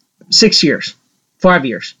 5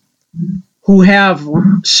 years, who have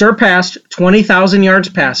surpassed 20,000 yards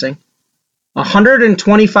passing,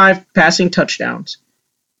 125 passing touchdowns,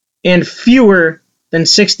 and fewer than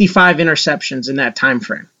 65 interceptions in that time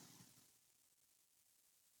frame.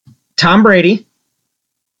 Tom Brady,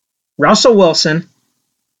 Russell Wilson,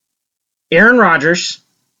 Aaron Rodgers,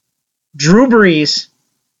 Drew Brees,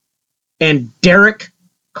 and Derek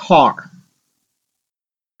Carr.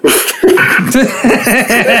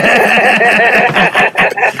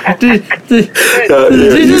 Did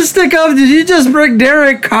you just stick up? Did you just bring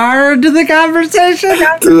Derek Carr into the conversation?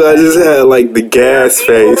 Dude, I just had like the gas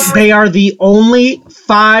face. They are the only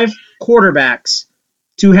 5 quarterbacks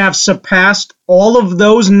to have surpassed all of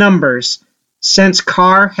those numbers since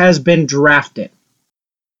Carr has been drafted.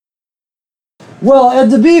 Well, and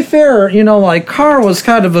to be fair, like Carr was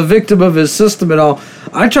kind of a victim of his system and all.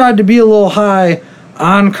 I tried to be a little high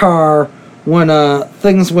on Carr when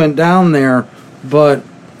things went down there, but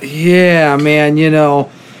yeah, man,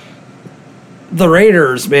 the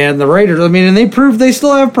Raiders, man, I mean, and they proved they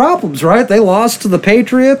still have problems, right? They lost to the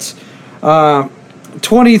Patriots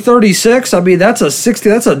 20-36. I mean, that's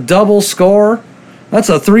a double score. That's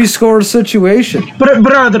a 3-score situation.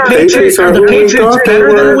 But are the Patriots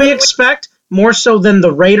better than we expect? More so than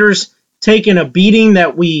the Raiders taking a beating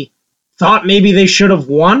that we thought maybe they should have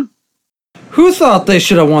won? Who thought they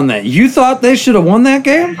should have won that? You thought they should have won that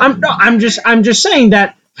game? I'm just saying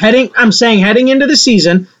that heading into the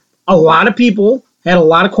season, a lot of people had a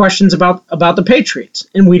lot of questions about the Patriots,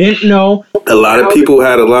 and we didn't know. A lot of people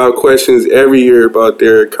had a lot of questions every year about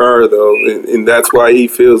Derek Carr, though, and that's why he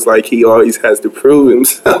feels like he always has to prove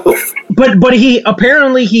himself. But he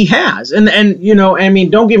apparently he has, and I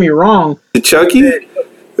mean, don't get me wrong. Chucky?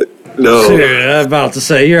 No. Dude, I'm about to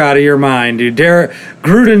say, you're out of your mind, dude.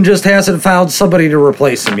 Gruden just hasn't found somebody to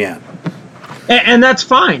replace him yet. And that's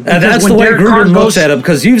fine. And that's the way Gruden looks at him,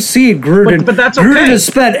 because you've seen Gruden. But that's okay. Gruden has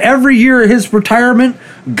spent every year of his retirement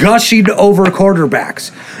gushing over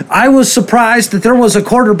quarterbacks. I was surprised that there was a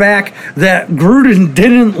quarterback that Gruden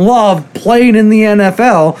didn't love playing in the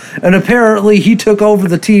NFL, and apparently he took over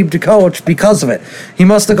the team to coach because of it. He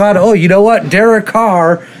must have gone, oh, you know what? Derek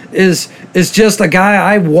Carr is just a guy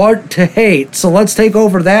I want to hate, so let's take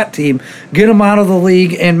over that team, get him out of the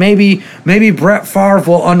league, and maybe Brett Favre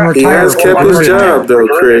will unretire. He has kept his job, though,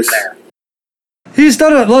 Chris. He's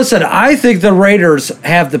done it. Listen, I think the Raiders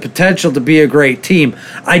have the potential to be a great team.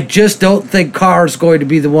 I just don't think Carr's going to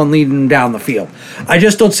be the one leading them down the field. I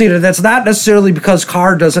just don't see it. That's not necessarily because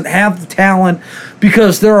Carr doesn't have the talent,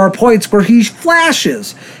 because there are points where he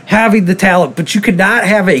flashes having the talent, but you cannot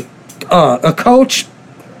have a coach,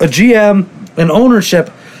 a GM, an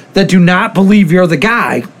ownership that do not believe you're the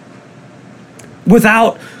guy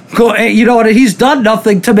without... he's done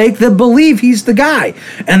nothing to make them believe he's the guy.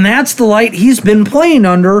 And that's the light he's been playing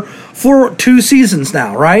under for 2 seasons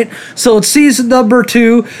now, right? So it's season number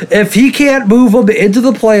 2. If he can't move them into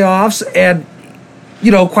the playoffs and,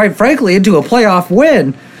 quite frankly, into a playoff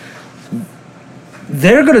win,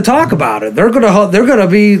 they're going to talk about it. They're going to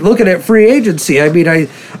be looking at free agency. I mean, I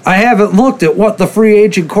haven't looked at what the free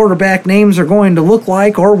agent quarterback names are going to look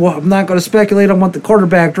like, or I'm not going to speculate on what the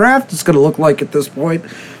quarterback draft is going to look like at this point,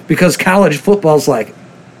 because college football's like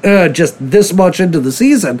just this much into the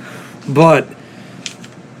season. But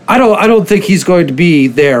I don't think he's going to be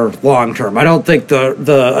there long term. I don't think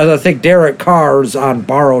I think Derek Carr's on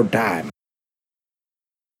borrowed time.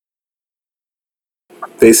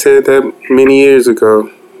 They said that many years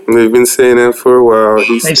ago. They've been saying that for a while.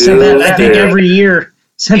 They've said that, I think, every year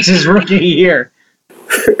since his rookie year.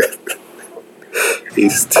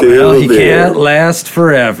 He's still he can't last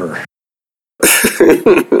forever.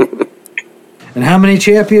 And how many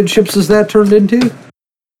championships has that turned into?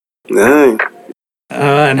 9.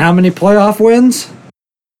 And how many playoff wins?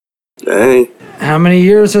 9. How many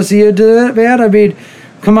years has he into that, man? I mean,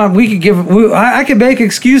 come on, I could make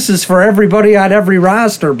excuses for everybody on every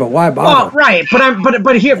roster, but why bother? Well, right,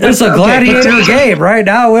 but here it's a gladiator game right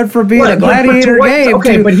now. It went from being a gladiator game.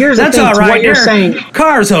 Okay, but here's that's the thing, all right. What you're saying,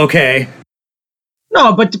 Carr's okay.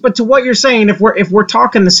 No, but to what you're saying, if we're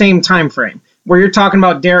talking the same time frame, where you're talking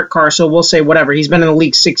about Derek Carr, so we'll say whatever, he's been in the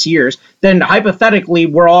league 6 years, then hypothetically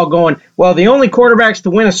we're all going, well, the only quarterbacks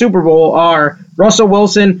to win a Super Bowl are Russell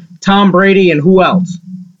Wilson, Tom Brady, and who else?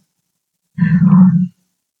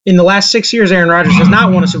 In the last 6 years, Aaron Rodgers has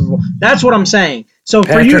not won a Super Bowl. That's what I'm saying. So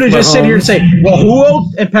for you to just sit here and say, well, who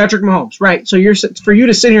else? And Patrick Mahomes, right? So for you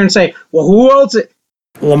to sit here and say, well, who else?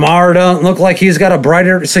 Lamar doesn't look like he's got a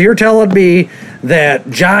brighter. So you're telling me that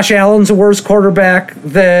Josh Allen's a worse quarterback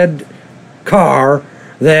than Carr,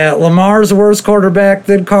 that Lamar's a worse quarterback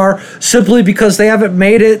than Carr, simply because they haven't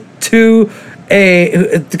made it to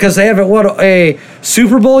because they haven't won a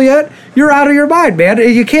Super Bowl yet? You're out of your mind, man.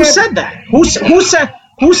 You can't. Who said that?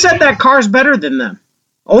 Who said that Carr's better than them?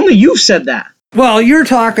 Only you said that. Well, you're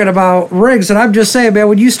talking about rings, and I'm just saying, man,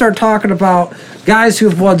 when you start talking about guys who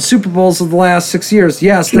have won Super Bowls in the last 6 years,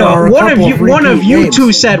 yes, there are a couple of one of you games.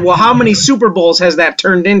 two said, well, how many Super Bowls has that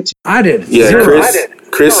turned into? I did. Yeah, Zero.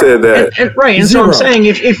 Chris said that. And so I'm saying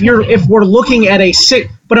if we're looking at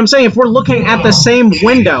but I'm saying if we're looking at the same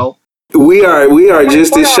window. We are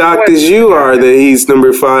just as shocked as you are that he's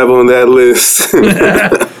number 5 on that list.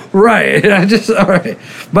 Right. All right.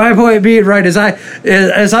 My point being, right,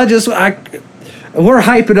 we're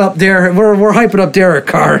hyping up we're hyping up Derek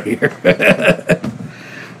Carr here.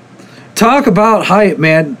 Talk about hype,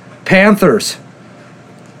 man. Panthers,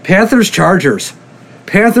 Chargers.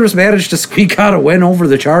 Panthers managed to squeak out a win over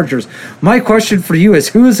the Chargers. My question for you is,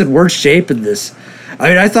 who is in worse shape in this? I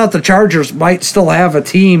mean, I thought the Chargers might still have a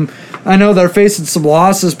team. I know they're facing some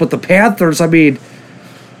losses, but the Panthers, I mean,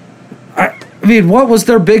 what was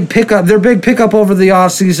their big pickup? Their big pickup over the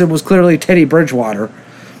offseason was clearly Teddy Bridgewater.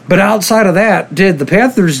 But outside of that, did the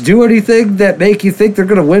Panthers do anything that make you think they're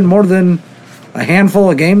going to win more than a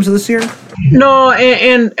handful of games this year? No,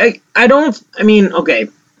 and I don't. I mean, okay,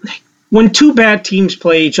 when two bad teams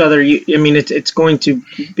play each other, it's going to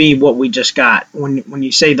be what we just got. When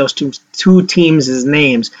you say those two teams'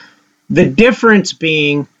 names, the difference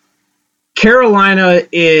being Carolina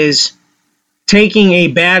is taking a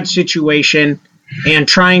bad situation and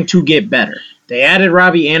trying to get better. They added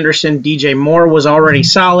Robbie Anderson. DJ Moore was already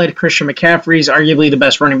solid. Christian McCaffrey is arguably the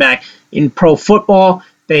best running back in pro football.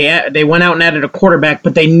 They went out and added a quarterback,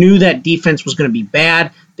 but they knew that defense was going to be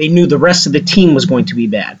bad. They knew the rest of the team was going to be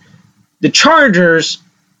bad. The Chargers,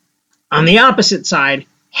 on the opposite side,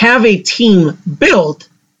 have a team built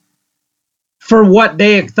for what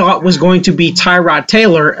they thought was going to be Tyrod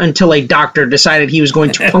Taylor until a doctor decided he was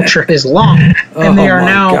going to puncture his lung. And they are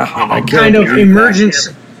now kind of emergence.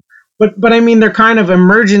 But I mean, they're kind of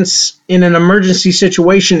in an emergency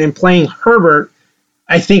situation in playing Herbert,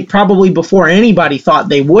 I think probably before anybody thought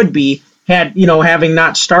they would be, having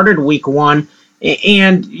not started week 1.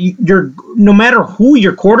 And no matter who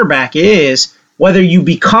your quarterback is, whether you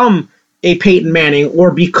become a Peyton Manning or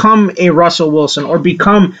become a Russell Wilson or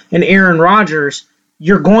become an Aaron Rodgers,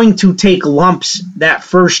 you're going to take lumps that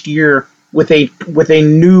first year with a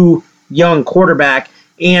new young quarterback.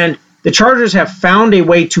 And the Chargers have found a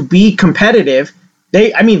way to be competitive.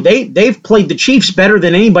 They've played the Chiefs better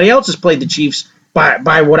than anybody else has played the Chiefs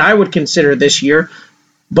by what I would consider this year.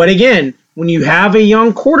 But again, when you have a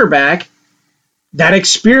young quarterback, that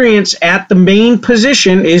experience at the main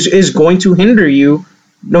position is going to hinder you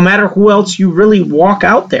no matter who else you really walk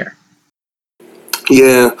out there.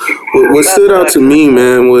 Yeah. What stood out to me,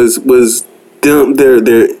 man, was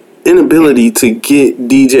their inability to get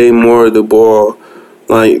DJ Moore the ball.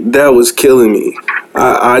 Like, that was killing me.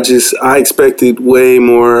 I expected way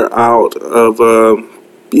more out of,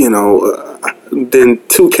 than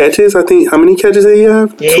 2 catches, I think. How many catches did he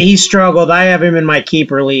have? Yeah, he struggled. I have him in my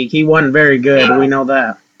keeper league. He wasn't very good. We know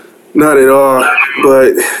that. Not at all.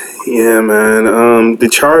 But, yeah, man. The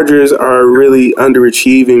Chargers are really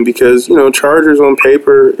underachieving because, Chargers on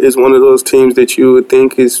paper is one of those teams that you would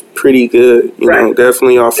think is pretty good.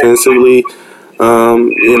 Definitely offensively.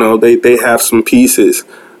 They have some pieces.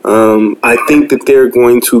 I think that they're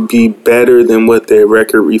going to be better than what their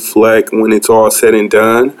record reflect when it's all said and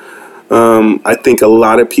done. I think a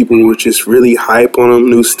lot of people were just really hype on them.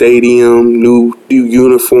 New stadium, new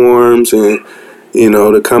uniforms, and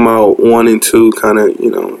to come out 1-2 kind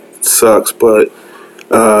of sucks. But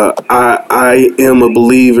I am a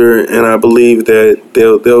believer, and I believe that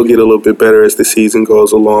they'll get a little bit better as the season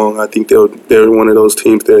goes along. I think they're one of those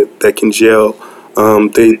teams that can gel.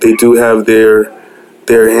 They do have their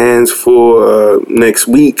hands full next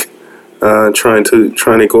week, trying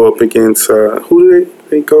to go up against who do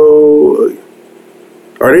they go?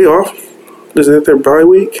 Are they off? Is that their bye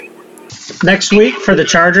week? Next week for the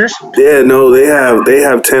Chargers? Yeah, no, they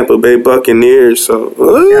have Tampa Bay Buccaneers. So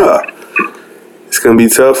it's going to be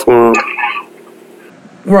tough for them.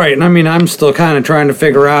 Right, and I mean, I'm still kind of trying to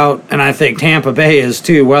figure out, and I think Tampa Bay is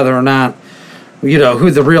too, whether or not,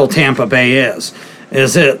 who the real Tampa Bay is.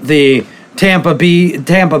 Is it the Tampa Bay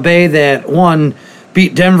that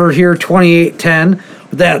beat Denver here 28-10?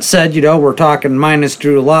 That said, we're talking minus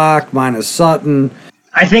Drew Lock, minus Sutton.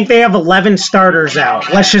 I think they have 11 starters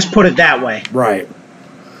out. Let's just put it that way. Right.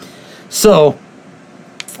 So,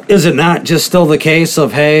 is it not just still the case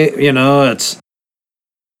of, hey, it's...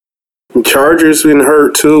 Chargers been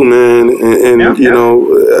hurt too, man, and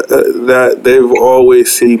that they've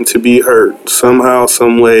always seemed to be hurt somehow,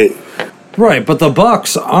 some way. Right, but the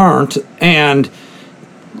Bucks aren't, and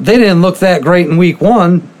they didn't look that great in week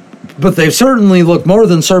 1, but they've certainly looked more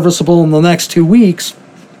than serviceable in the next 2 weeks.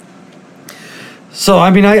 So,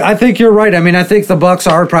 I mean, I think you're right. I mean, I think the Bucks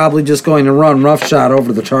are probably just going to run roughshod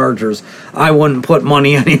over the Chargers. I wouldn't put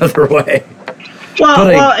money any other way.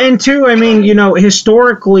 Well, and two, I mean,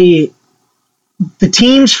 historically, the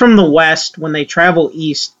teams from the West, when they travel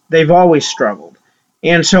east, they've always struggled.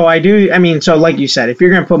 And so so like you said, if you're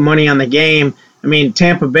going to put money on the game, I mean,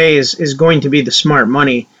 Tampa Bay is going to be the smart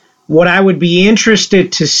money. What I would be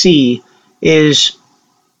interested to see is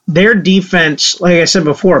their defense, like I said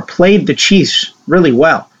before, played the Chiefs really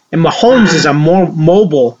well. And Mahomes is a more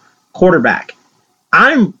mobile quarterback.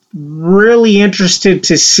 I'm really interested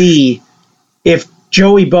to see if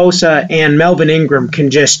Joey Bosa and Melvin Ingram can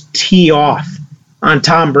just tee off on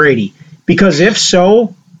Tom Brady, because if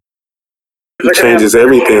so, it changes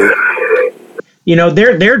everything.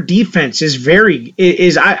 Their defense is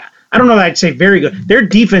I don't know that I'd say very good. Their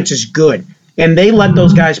defense is good, and they let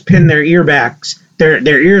those guys pin their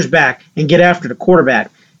ears back and get after the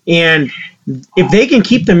quarterback. And if they can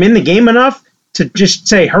keep them in the game enough to just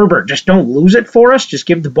say, Herbert, just don't lose it for us, just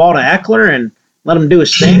give the ball to Eckler and let him do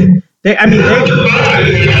his thing. I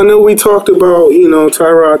know we talked about,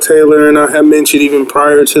 Tyrod Taylor, and I had mentioned even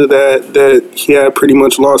prior to that he had pretty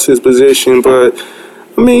much lost his position. But,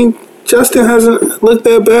 I mean, Justin hasn't looked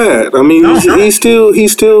that bad. I mean, he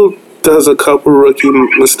still does a couple rookie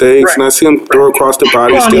mistakes, and I see him throw across the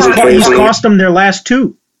body He's cost them their last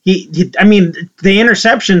two. The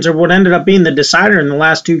interceptions are what ended up being the decider in the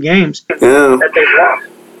last 2 games. Yeah.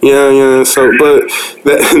 Yeah. So, but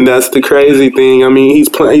that's the crazy thing. I mean, he's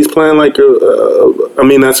playing like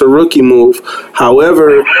that's a rookie move.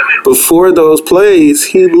 However, before those plays,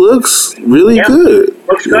 he looks really good.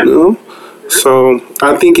 Looks good. So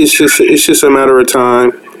I think it's just a matter of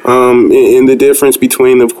time. And the difference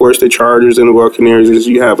between, of course, the Chargers and the Buccaneers is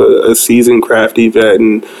you have a seasoned, crafty vet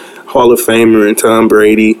and Hall of Famer in Tom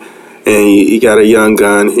Brady, and you got a young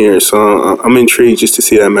gun here. So I'm intrigued just to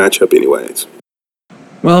see that matchup anyways.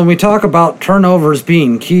 Well, when we talk about turnovers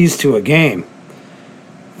being keys to a game,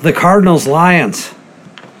 the Cardinals-Lions,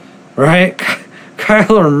 right?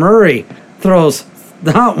 Kyler Murray throws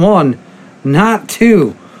not 1, not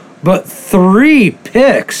 2, but 3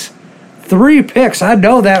 picks. 3 picks. I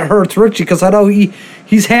know that hurts Richie because I know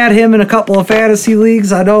he's had him in a couple of fantasy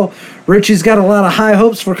leagues. I know Richie's got a lot of high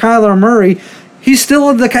hopes for Kyler Murray. He's still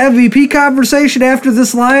in the MVP conversation after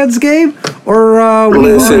this Lions game? Or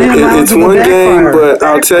listen, it's one game, but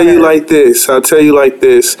I'll tell you like this.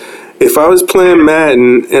 If I was playing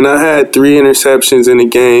Madden and I had 3 interceptions in a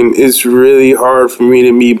game, it's really hard for me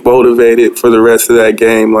to be motivated for the rest of that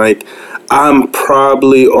game. Like, I'm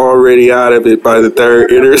probably already out of it by the 3rd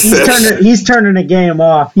interception. He's turning the game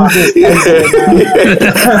off. He just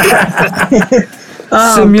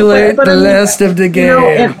simulate the last of the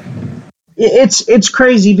game. It's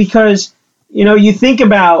crazy because you think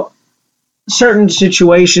about certain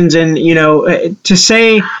situations, and to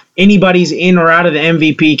say anybody's in or out of the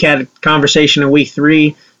MVP conversation in week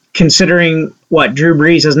 3, considering what Drew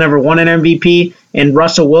Brees has never won an MVP and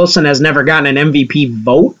Russell Wilson has never gotten an MVP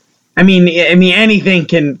vote. I mean anything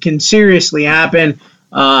can seriously happen.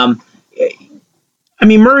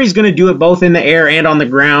 Murray's going to do it both in the air and on the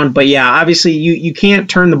ground, but yeah, obviously you can't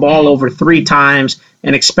turn the ball over 3 times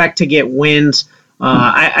and expect to get wins.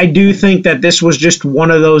 I do think that this was just one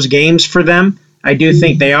of those games for them. I do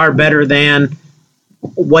think they are better than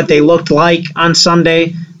what they looked like on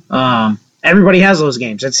Sunday. Everybody has those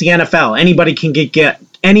games. It's the NFL. Anybody can get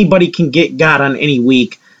got on any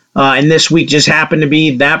week. And this week just happened to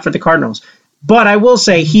be that for the Cardinals. But I will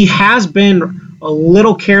say he has been a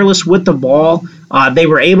little careless with the ball. They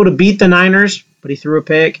were able to beat the Niners, but he threw a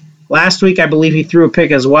pick. Last week, I believe he threw a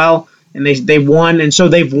pick as well, and they won. And so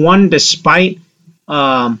they've won despite,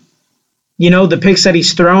 the picks that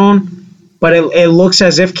he's thrown. But it looks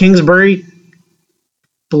as if Kingsbury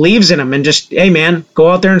believes in him and just, hey, man, go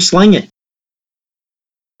out there and sling it.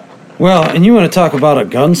 Well, and you want to talk about a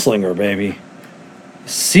gunslinger, baby.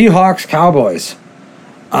 Seahawks Cowboys.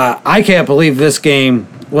 I can't believe this game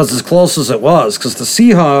was as close as it was because the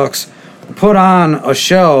Seahawks put on a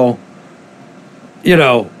show,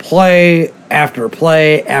 play after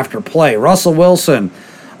play after play. Russell Wilson,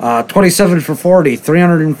 27 for 40,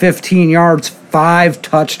 315 yards, 5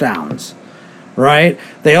 touchdowns. Right?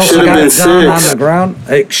 They also got it done on the ground.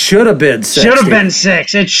 It should have been 6. Should have been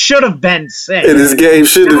 6. It should have been 6. And this game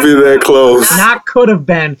shouldn't have been that close. Not could have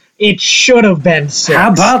been. It should have been 6.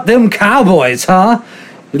 How about them Cowboys, huh?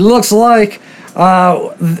 It looks like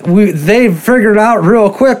they figured out real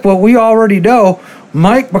quick what we already know.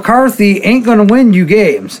 Mike McCarthy ain't going to win you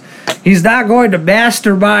games. He's not going to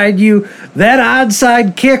mastermind you. That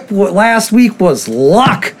onside kick last week was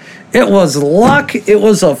luck. It was luck. It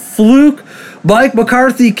was a fluke. Mike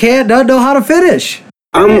McCarthy doesn't know how to finish.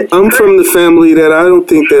 I'm from the family that I don't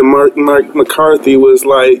think that Mark McCarthy was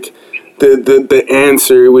like the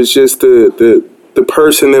answer. It was just the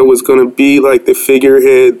person that was going to be like the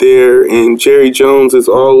figurehead there, and Jerry Jones is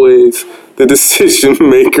always the decision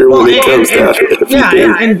maker when it comes down to everything.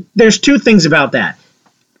 Yeah, and there's 2 things about that.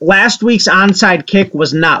 Last week's onside kick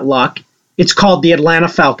was not luck. It's called the Atlanta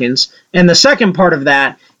Falcons. And the second part of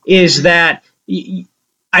that is that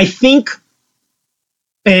I think,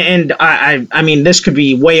 and I mean, this could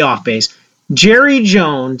be way off base, Jerry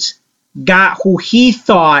Jones got who he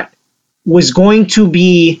thought was going to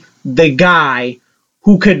be the guy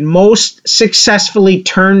who could most successfully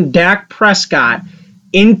turn Dak Prescott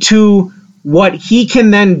into what he can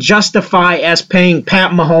then justify as paying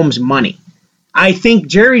Pat Mahomes money. I think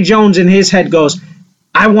Jerry Jones in his head goes,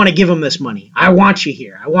 I want to give him this money. I want you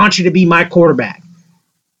here. I want you to be my quarterback.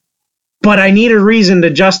 But I need a reason to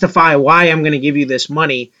justify why I'm going to give you this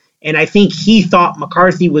money. And I think he thought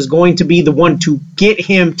McCarthy was going to be the one to get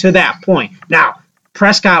him to that point. Now,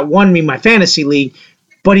 Prescott won me my fantasy league,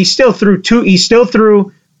 but he still threw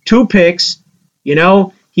 2 picks.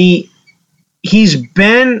 He's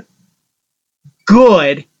been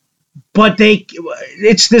good, but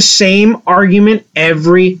it's the same argument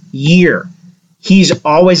every year. He's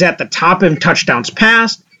always at the top in touchdowns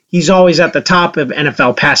passed. He's always at the top of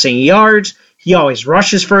NFL passing yards. He always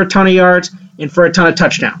rushes for a ton of yards and for a ton of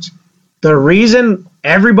touchdowns. The reason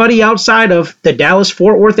everybody outside of the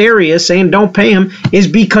Dallas-Fort Worth area is saying don't pay him is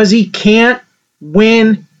because he can't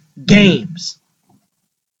win games.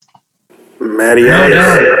 Matty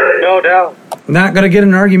No doubt. Not going to get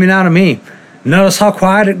an argument out of me. Notice how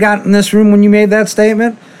quiet it got in this room when you made that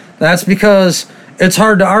statement? That's because it's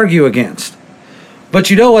hard to argue against. But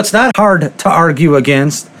you know what's not hard to argue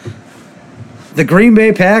against? The Green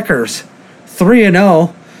Bay Packers,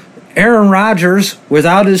 3-0. Aaron Rodgers,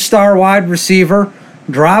 without his star wide receiver,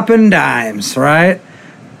 dropping dimes, right?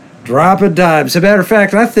 Dropping dimes. As a matter of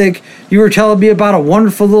fact, I think you were telling me about a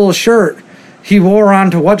wonderful little shirt he wore on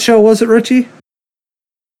to what show was it, Richie?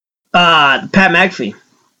 Pat McAfee.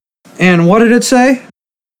 And what did it say?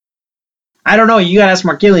 I don't know. You got to ask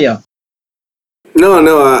Markelio. No,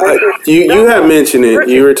 you have mentioned it.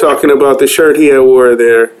 You were talking about the shirt he had wore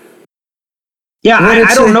there. Yeah,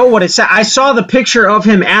 I don't know what it said. I saw the picture of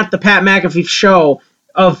him at the Pat McAfee show.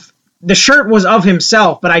 Of the shirt was of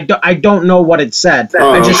himself, but I don't know what it said.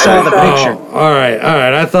 I just saw the picture. All right.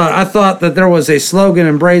 I thought that there was a slogan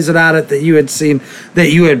emblazoned on it that you had seen, that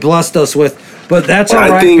you had blessed us with. But that's all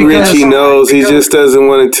right. I think Richie knows. He just doesn't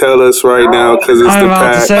want to tell us right now because it's I'm the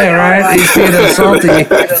about Pack. to say, right? He's being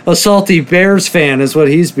a salty Bears fan is what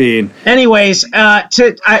he's being. Anyways,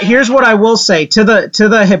 here's what I will say to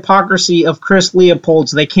the hypocrisy of Chris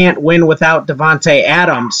Leopold's. They can't win without Devontae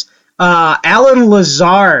Adams. Alan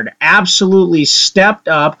Lazard absolutely stepped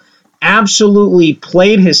up, absolutely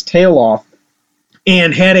played his tail off,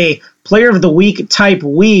 and had a Player of the Week type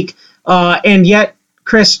week, and yet.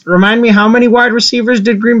 Chris, remind me, how many wide receivers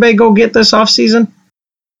did Green Bay go get this offseason?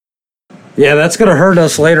 Yeah, that's going to hurt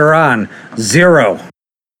us later on. 0.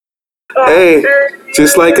 Hey,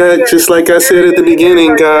 just like I said at the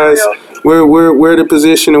beginning, guys, we're in a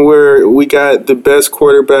position where we got the best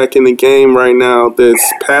quarterback in the game right now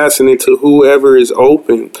that's passing it to whoever is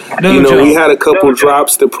open. We had a couple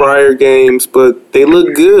drops the prior games, but they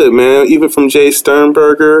look good, man. Even from Jay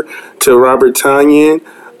Sternberger to Robert Tonyan.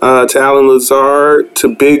 To Alan Lazard,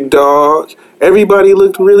 to Big Dog. Everybody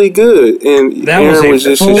looked really good. And that Aaron was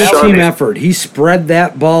a full team effort. He spread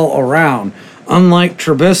that ball around, unlike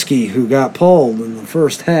Trubisky, who got pulled in the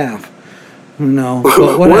first half.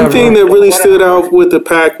 But one thing that really stood out with the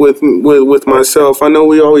Pack with myself, I know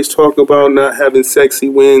we always talk about not having sexy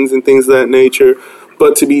wins and things of that nature,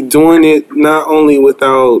 but to be doing it not only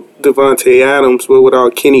without Devontae Adams, but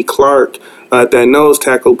without Kenny Clark, at that nose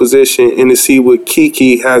tackle position, and to see what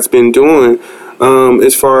Kiki has been doing.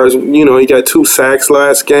 As far as, he got 2 sacks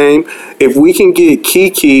last game. If we can get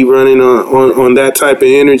Kiki running on that type of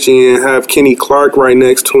energy and have Kenny Clark right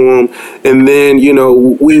next to him, and then,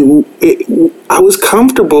 I was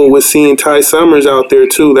comfortable with seeing Ty Summers out there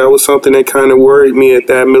too. That was something that kind of worried me at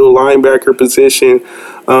that middle linebacker position.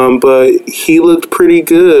 But he looked pretty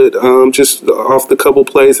good just off the couple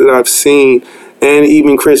plays that I've seen. And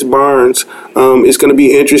even Chris Barnes. It's going to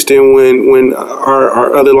be interesting when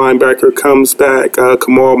our other linebacker comes back,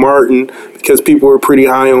 Kamal Martin, because people were pretty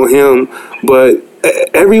high on him. But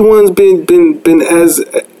everyone's been as,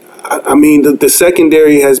 I mean, the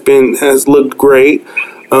secondary has looked great.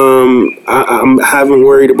 I haven't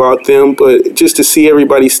worried about them, but just to see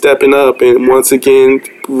everybody stepping up and once again,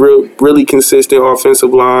 really consistent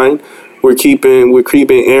offensive line. We're keeping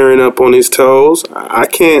Aaron up on his toes. I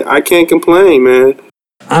can't complain, man.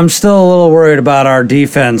 I'm still a little worried about our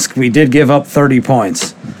defense. We did give up 30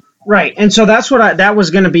 points. Right, and so that's that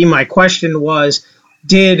was going to be my question was,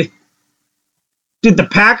 did the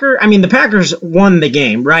Packers won the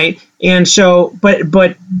game, right? And so, but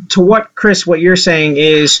to what, Chris, what you're saying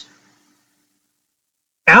is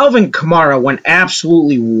Alvin Kamara went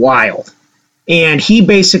absolutely wild. And he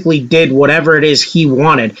basically did whatever it is he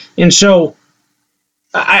wanted. And so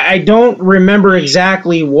I don't remember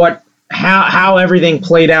exactly how everything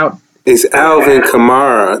played out. It's Alvin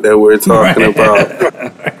Kamara that we're talking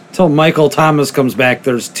about. Until Michael Thomas comes back,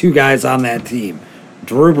 there's 2 guys on that team.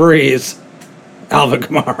 Drew Brees, Alvin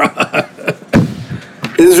Kamara.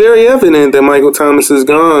 It's very evident that Michael Thomas is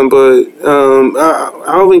gone, but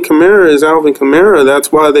Alvin Kamara is Alvin Kamara.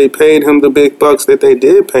 That's why they paid him the big bucks that they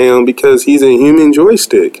did pay him, because he's a human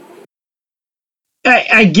joystick.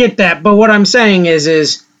 I get that, but what I'm saying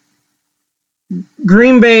is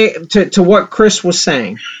Green Bay, to what Chris was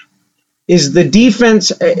saying, is the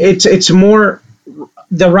defense, it's more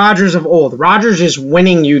the Rodgers of old. Rodgers is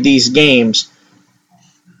winning you these games.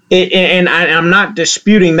 And I'm not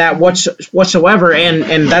disputing that whatsoever,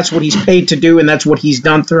 and that's what he's paid to do, and that's what he's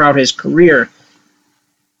done throughout his career.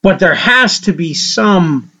 But there has to be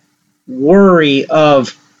some worry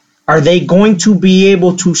of, are they going to be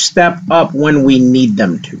able to step up when we need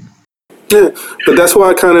them to? Yeah, but that's why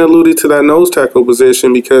I kind of alluded to that nose tackle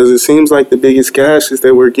position, because it seems like the biggest gashes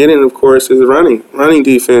that we're getting, of course, is running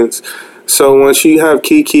defense. So once you have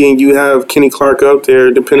Kiki and you have Kenny Clark up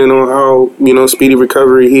there, depending on how, speedy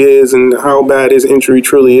recovery he is and how bad his injury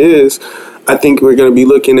truly is, I think we're going to be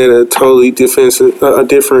looking at a totally different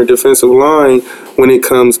defensive line when it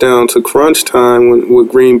comes down to crunch time with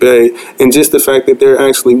Green Bay. And just the fact that they're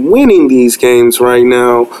actually winning these games right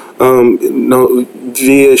now,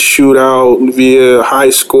 via shootout, via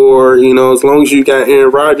high score, as long as you got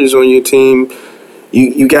Aaron Rodgers on your team,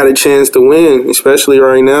 you got a chance to win, especially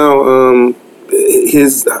right now.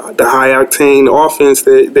 The high octane offense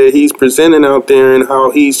that he's presenting out there, and how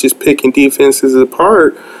he's just picking defenses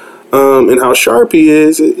apart, and how sharp he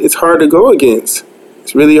is, it's hard to go against.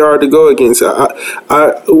 It's really hard to go against.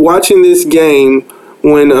 I watching this game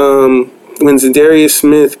when Zadarius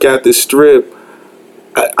Smith got the strip,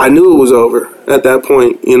 I knew it was over at that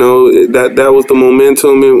point. That was the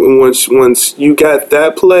momentum, and once you got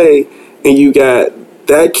that play and you got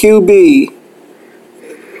that QB,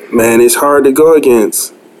 man, it's hard to go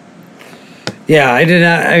against. Yeah,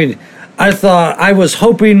 I thought I was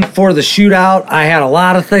hoping for the shootout. I had a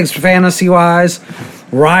lot of things fantasy-wise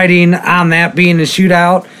riding on that being a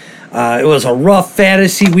shootout. It was a rough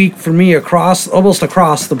fantasy week for me almost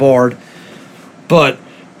across the board. But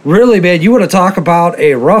really, man, you want to talk about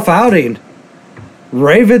a rough outing.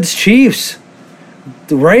 Ravens-Chiefs.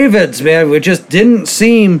 The Ravens, man, we just didn't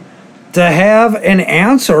seem to have an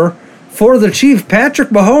answer for the Chiefs. Patrick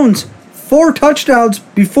Mahomes, 4 touchdowns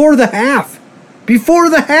before the half.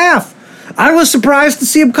 I was surprised to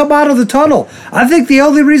see him come out of the tunnel. I think the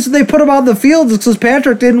only reason they put him on the field is because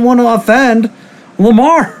Patrick didn't want to offend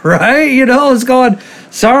Lamar, right? It's going,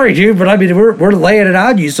 sorry, dude, but we're laying it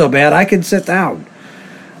on you so bad, I can sit down.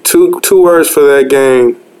 Two words for that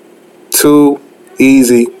game. Too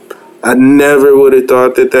easy. I never would have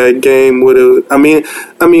thought that game would have. I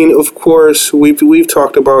mean, of course, we've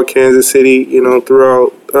talked about Kansas City,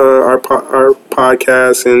 throughout our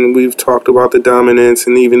podcast, and we've talked about the dominance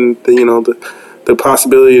and even the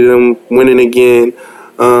possibility of them winning again,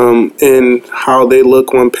 and how they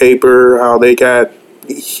look on paper, how they got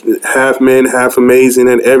half men, half amazing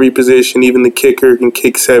at every position. Even the kicker can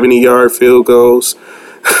kick 70-yard field goals,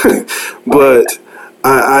 but.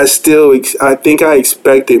 I think I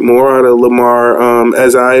expected more out of Lamar,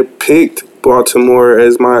 as I picked Baltimore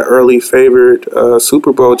as my early favorite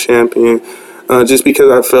Super Bowl champion. just because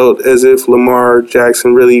I felt as if Lamar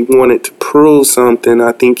Jackson really wanted to prove something.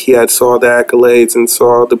 I think he had saw the accolades and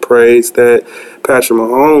saw the praise that Patrick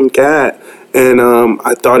Mahomes got. And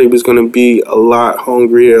I thought he was going to be a lot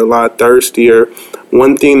hungrier, a lot thirstier.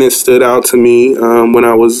 One thing that stood out to me when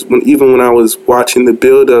I was watching the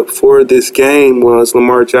build-up for this game was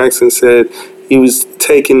Lamar Jackson said he was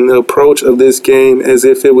taking the approach of this game as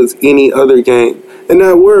if it was any other game. And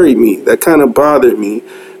that worried me. That kind of bothered me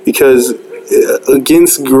because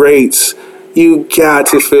against greats, you got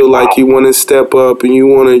to feel like you want to step up and you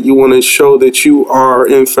want to show that you are,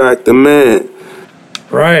 in fact, the man.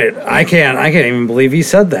 Right. I can't even believe he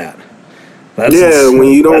said that. When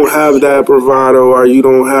you don't have that bravado or you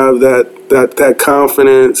don't have that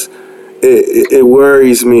confidence, it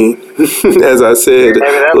worries me. As I said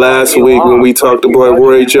last week when we talked about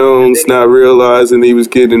Roy Jones not realizing he was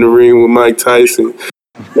getting in the ring with Mike Tyson.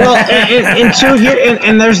 Well, and two here,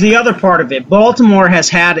 and there's the other part of it. Baltimore has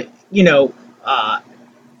had,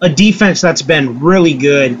 a defense that's been really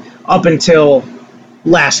good up until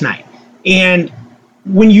last night. And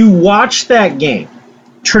when you watch that game,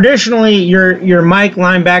 traditionally your Mike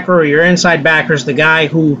linebacker or your inside backer is the guy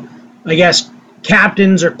who, I guess,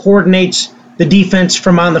 captains or coordinates the defense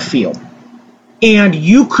from on the field. And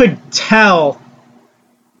you could tell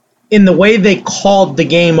in the way they called the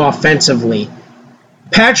game offensively.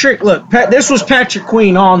 This was Patrick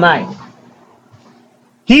Queen all night.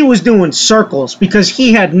 He was doing circles because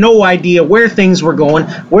he had no idea where things were going,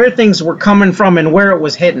 where things were coming from, and where it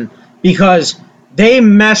was hitting. Because they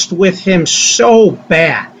messed with him so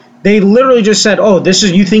bad. They literally just said,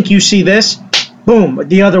 you think you see this? Boom,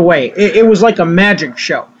 the other way. It was like a magic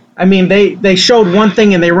show. I mean, they showed one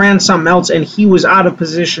thing and they ran something else, and he was out of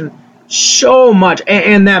position so much.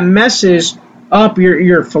 And that messes up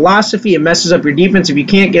your philosophy. It messes up your defense. If you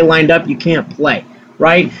can't get lined up, you can't play,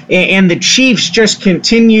 right? And the Chiefs just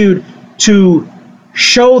continued to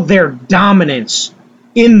show their dominance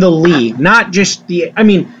in the league. Not just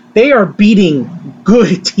they are beating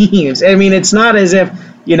good teams. I mean, it's not as if,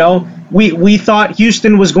 we thought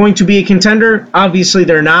Houston was going to be a contender. Obviously,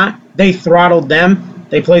 they're not. They throttled them.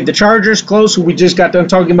 They played the Chargers close, who we just got done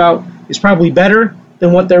talking about is probably better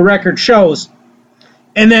than what their record shows.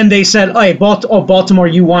 And then they said, hey, Baltimore,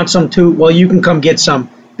 you want some too? Well, you can come get some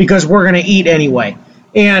because we're going to eat anyway.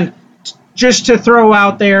 And just to throw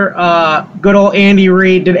out there, good old Andy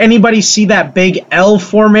Reid, did anybody see that big L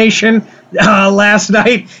formation last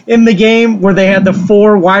night in the game where they had the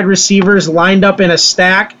 4 wide receivers lined up in a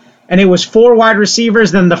stack? And it was 4 wide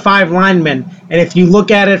receivers, then the 5 linemen. And if you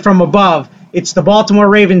look at it from above, it's the Baltimore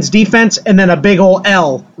Ravens defense and then a big old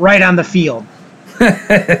L right on the field.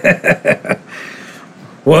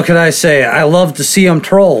 What can I say? I love to see them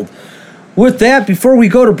trolled. With that, before we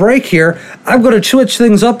go to break here, I'm going to switch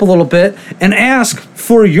things up a little bit and ask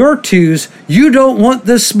for your twos. You don't want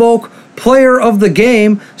this smoke player of the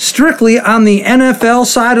game strictly on the NFL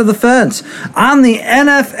side of the fence. On the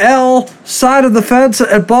NFL side of the fence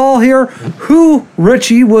at ball here, who,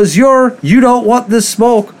 Richie, was your you don't want this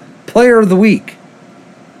smoke player of the week?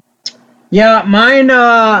 Yeah, mine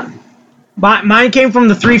came from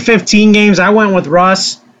the 315 games. I went with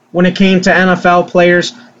Russ when it came to NFL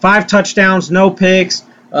players. 5 touchdowns, no picks.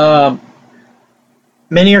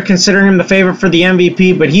 Many are considering him the favorite for the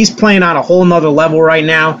MVP, but he's playing on a whole nother level right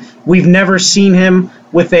now. We've never seen him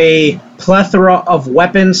with a plethora of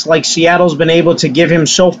weapons like Seattle's been able to give him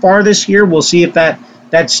so far this year. We'll see if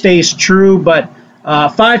that stays true, but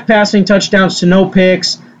 5 passing touchdowns to no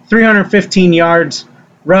picks, 315 yards.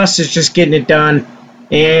 Russ is just getting it done,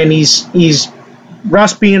 and he's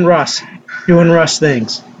Russ being Russ, doing Russ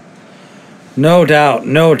things. No doubt,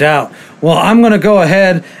 no doubt. Well, I'm going to go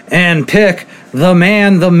ahead and pick the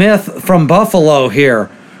man, the myth from Buffalo here.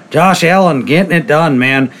 Josh Allen getting it done,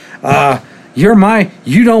 man. You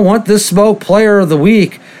don't want this smoke player of the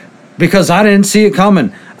week because I didn't see it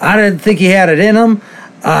coming. I didn't think he had it in him.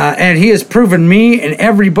 And he has proven me and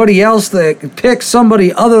everybody else that picked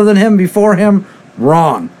somebody other than him before him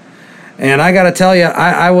wrong. And I got to tell you,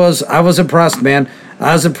 I was impressed, man.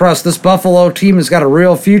 I was impressed. This Buffalo team has got a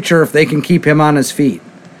real future if they can keep him on his feet.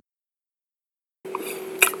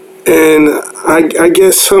 And I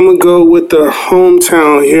guess I'm going to go with the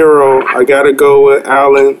hometown hero. I got to go with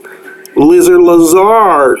Allen Lizard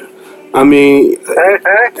Lazard. I mean,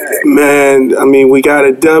 we got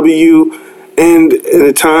a W. And at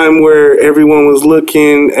a time where everyone was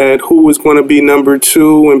looking at who was going to be number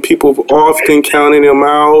 2, and people often counted him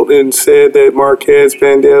out and said that Marquez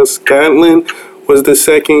Valdez-Scantling was the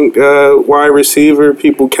second wide receiver.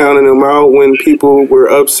 People counted him out when people were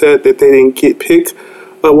upset that they didn't pick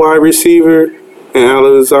a wide receiver. And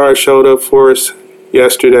Alan Lazard showed up for us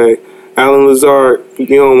yesterday. Alan Lazard, you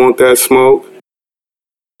don't want that smoke.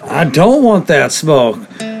 I don't want that smoke.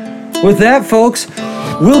 With that, folks,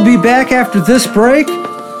 we'll be back after this break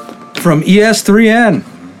from ES3N.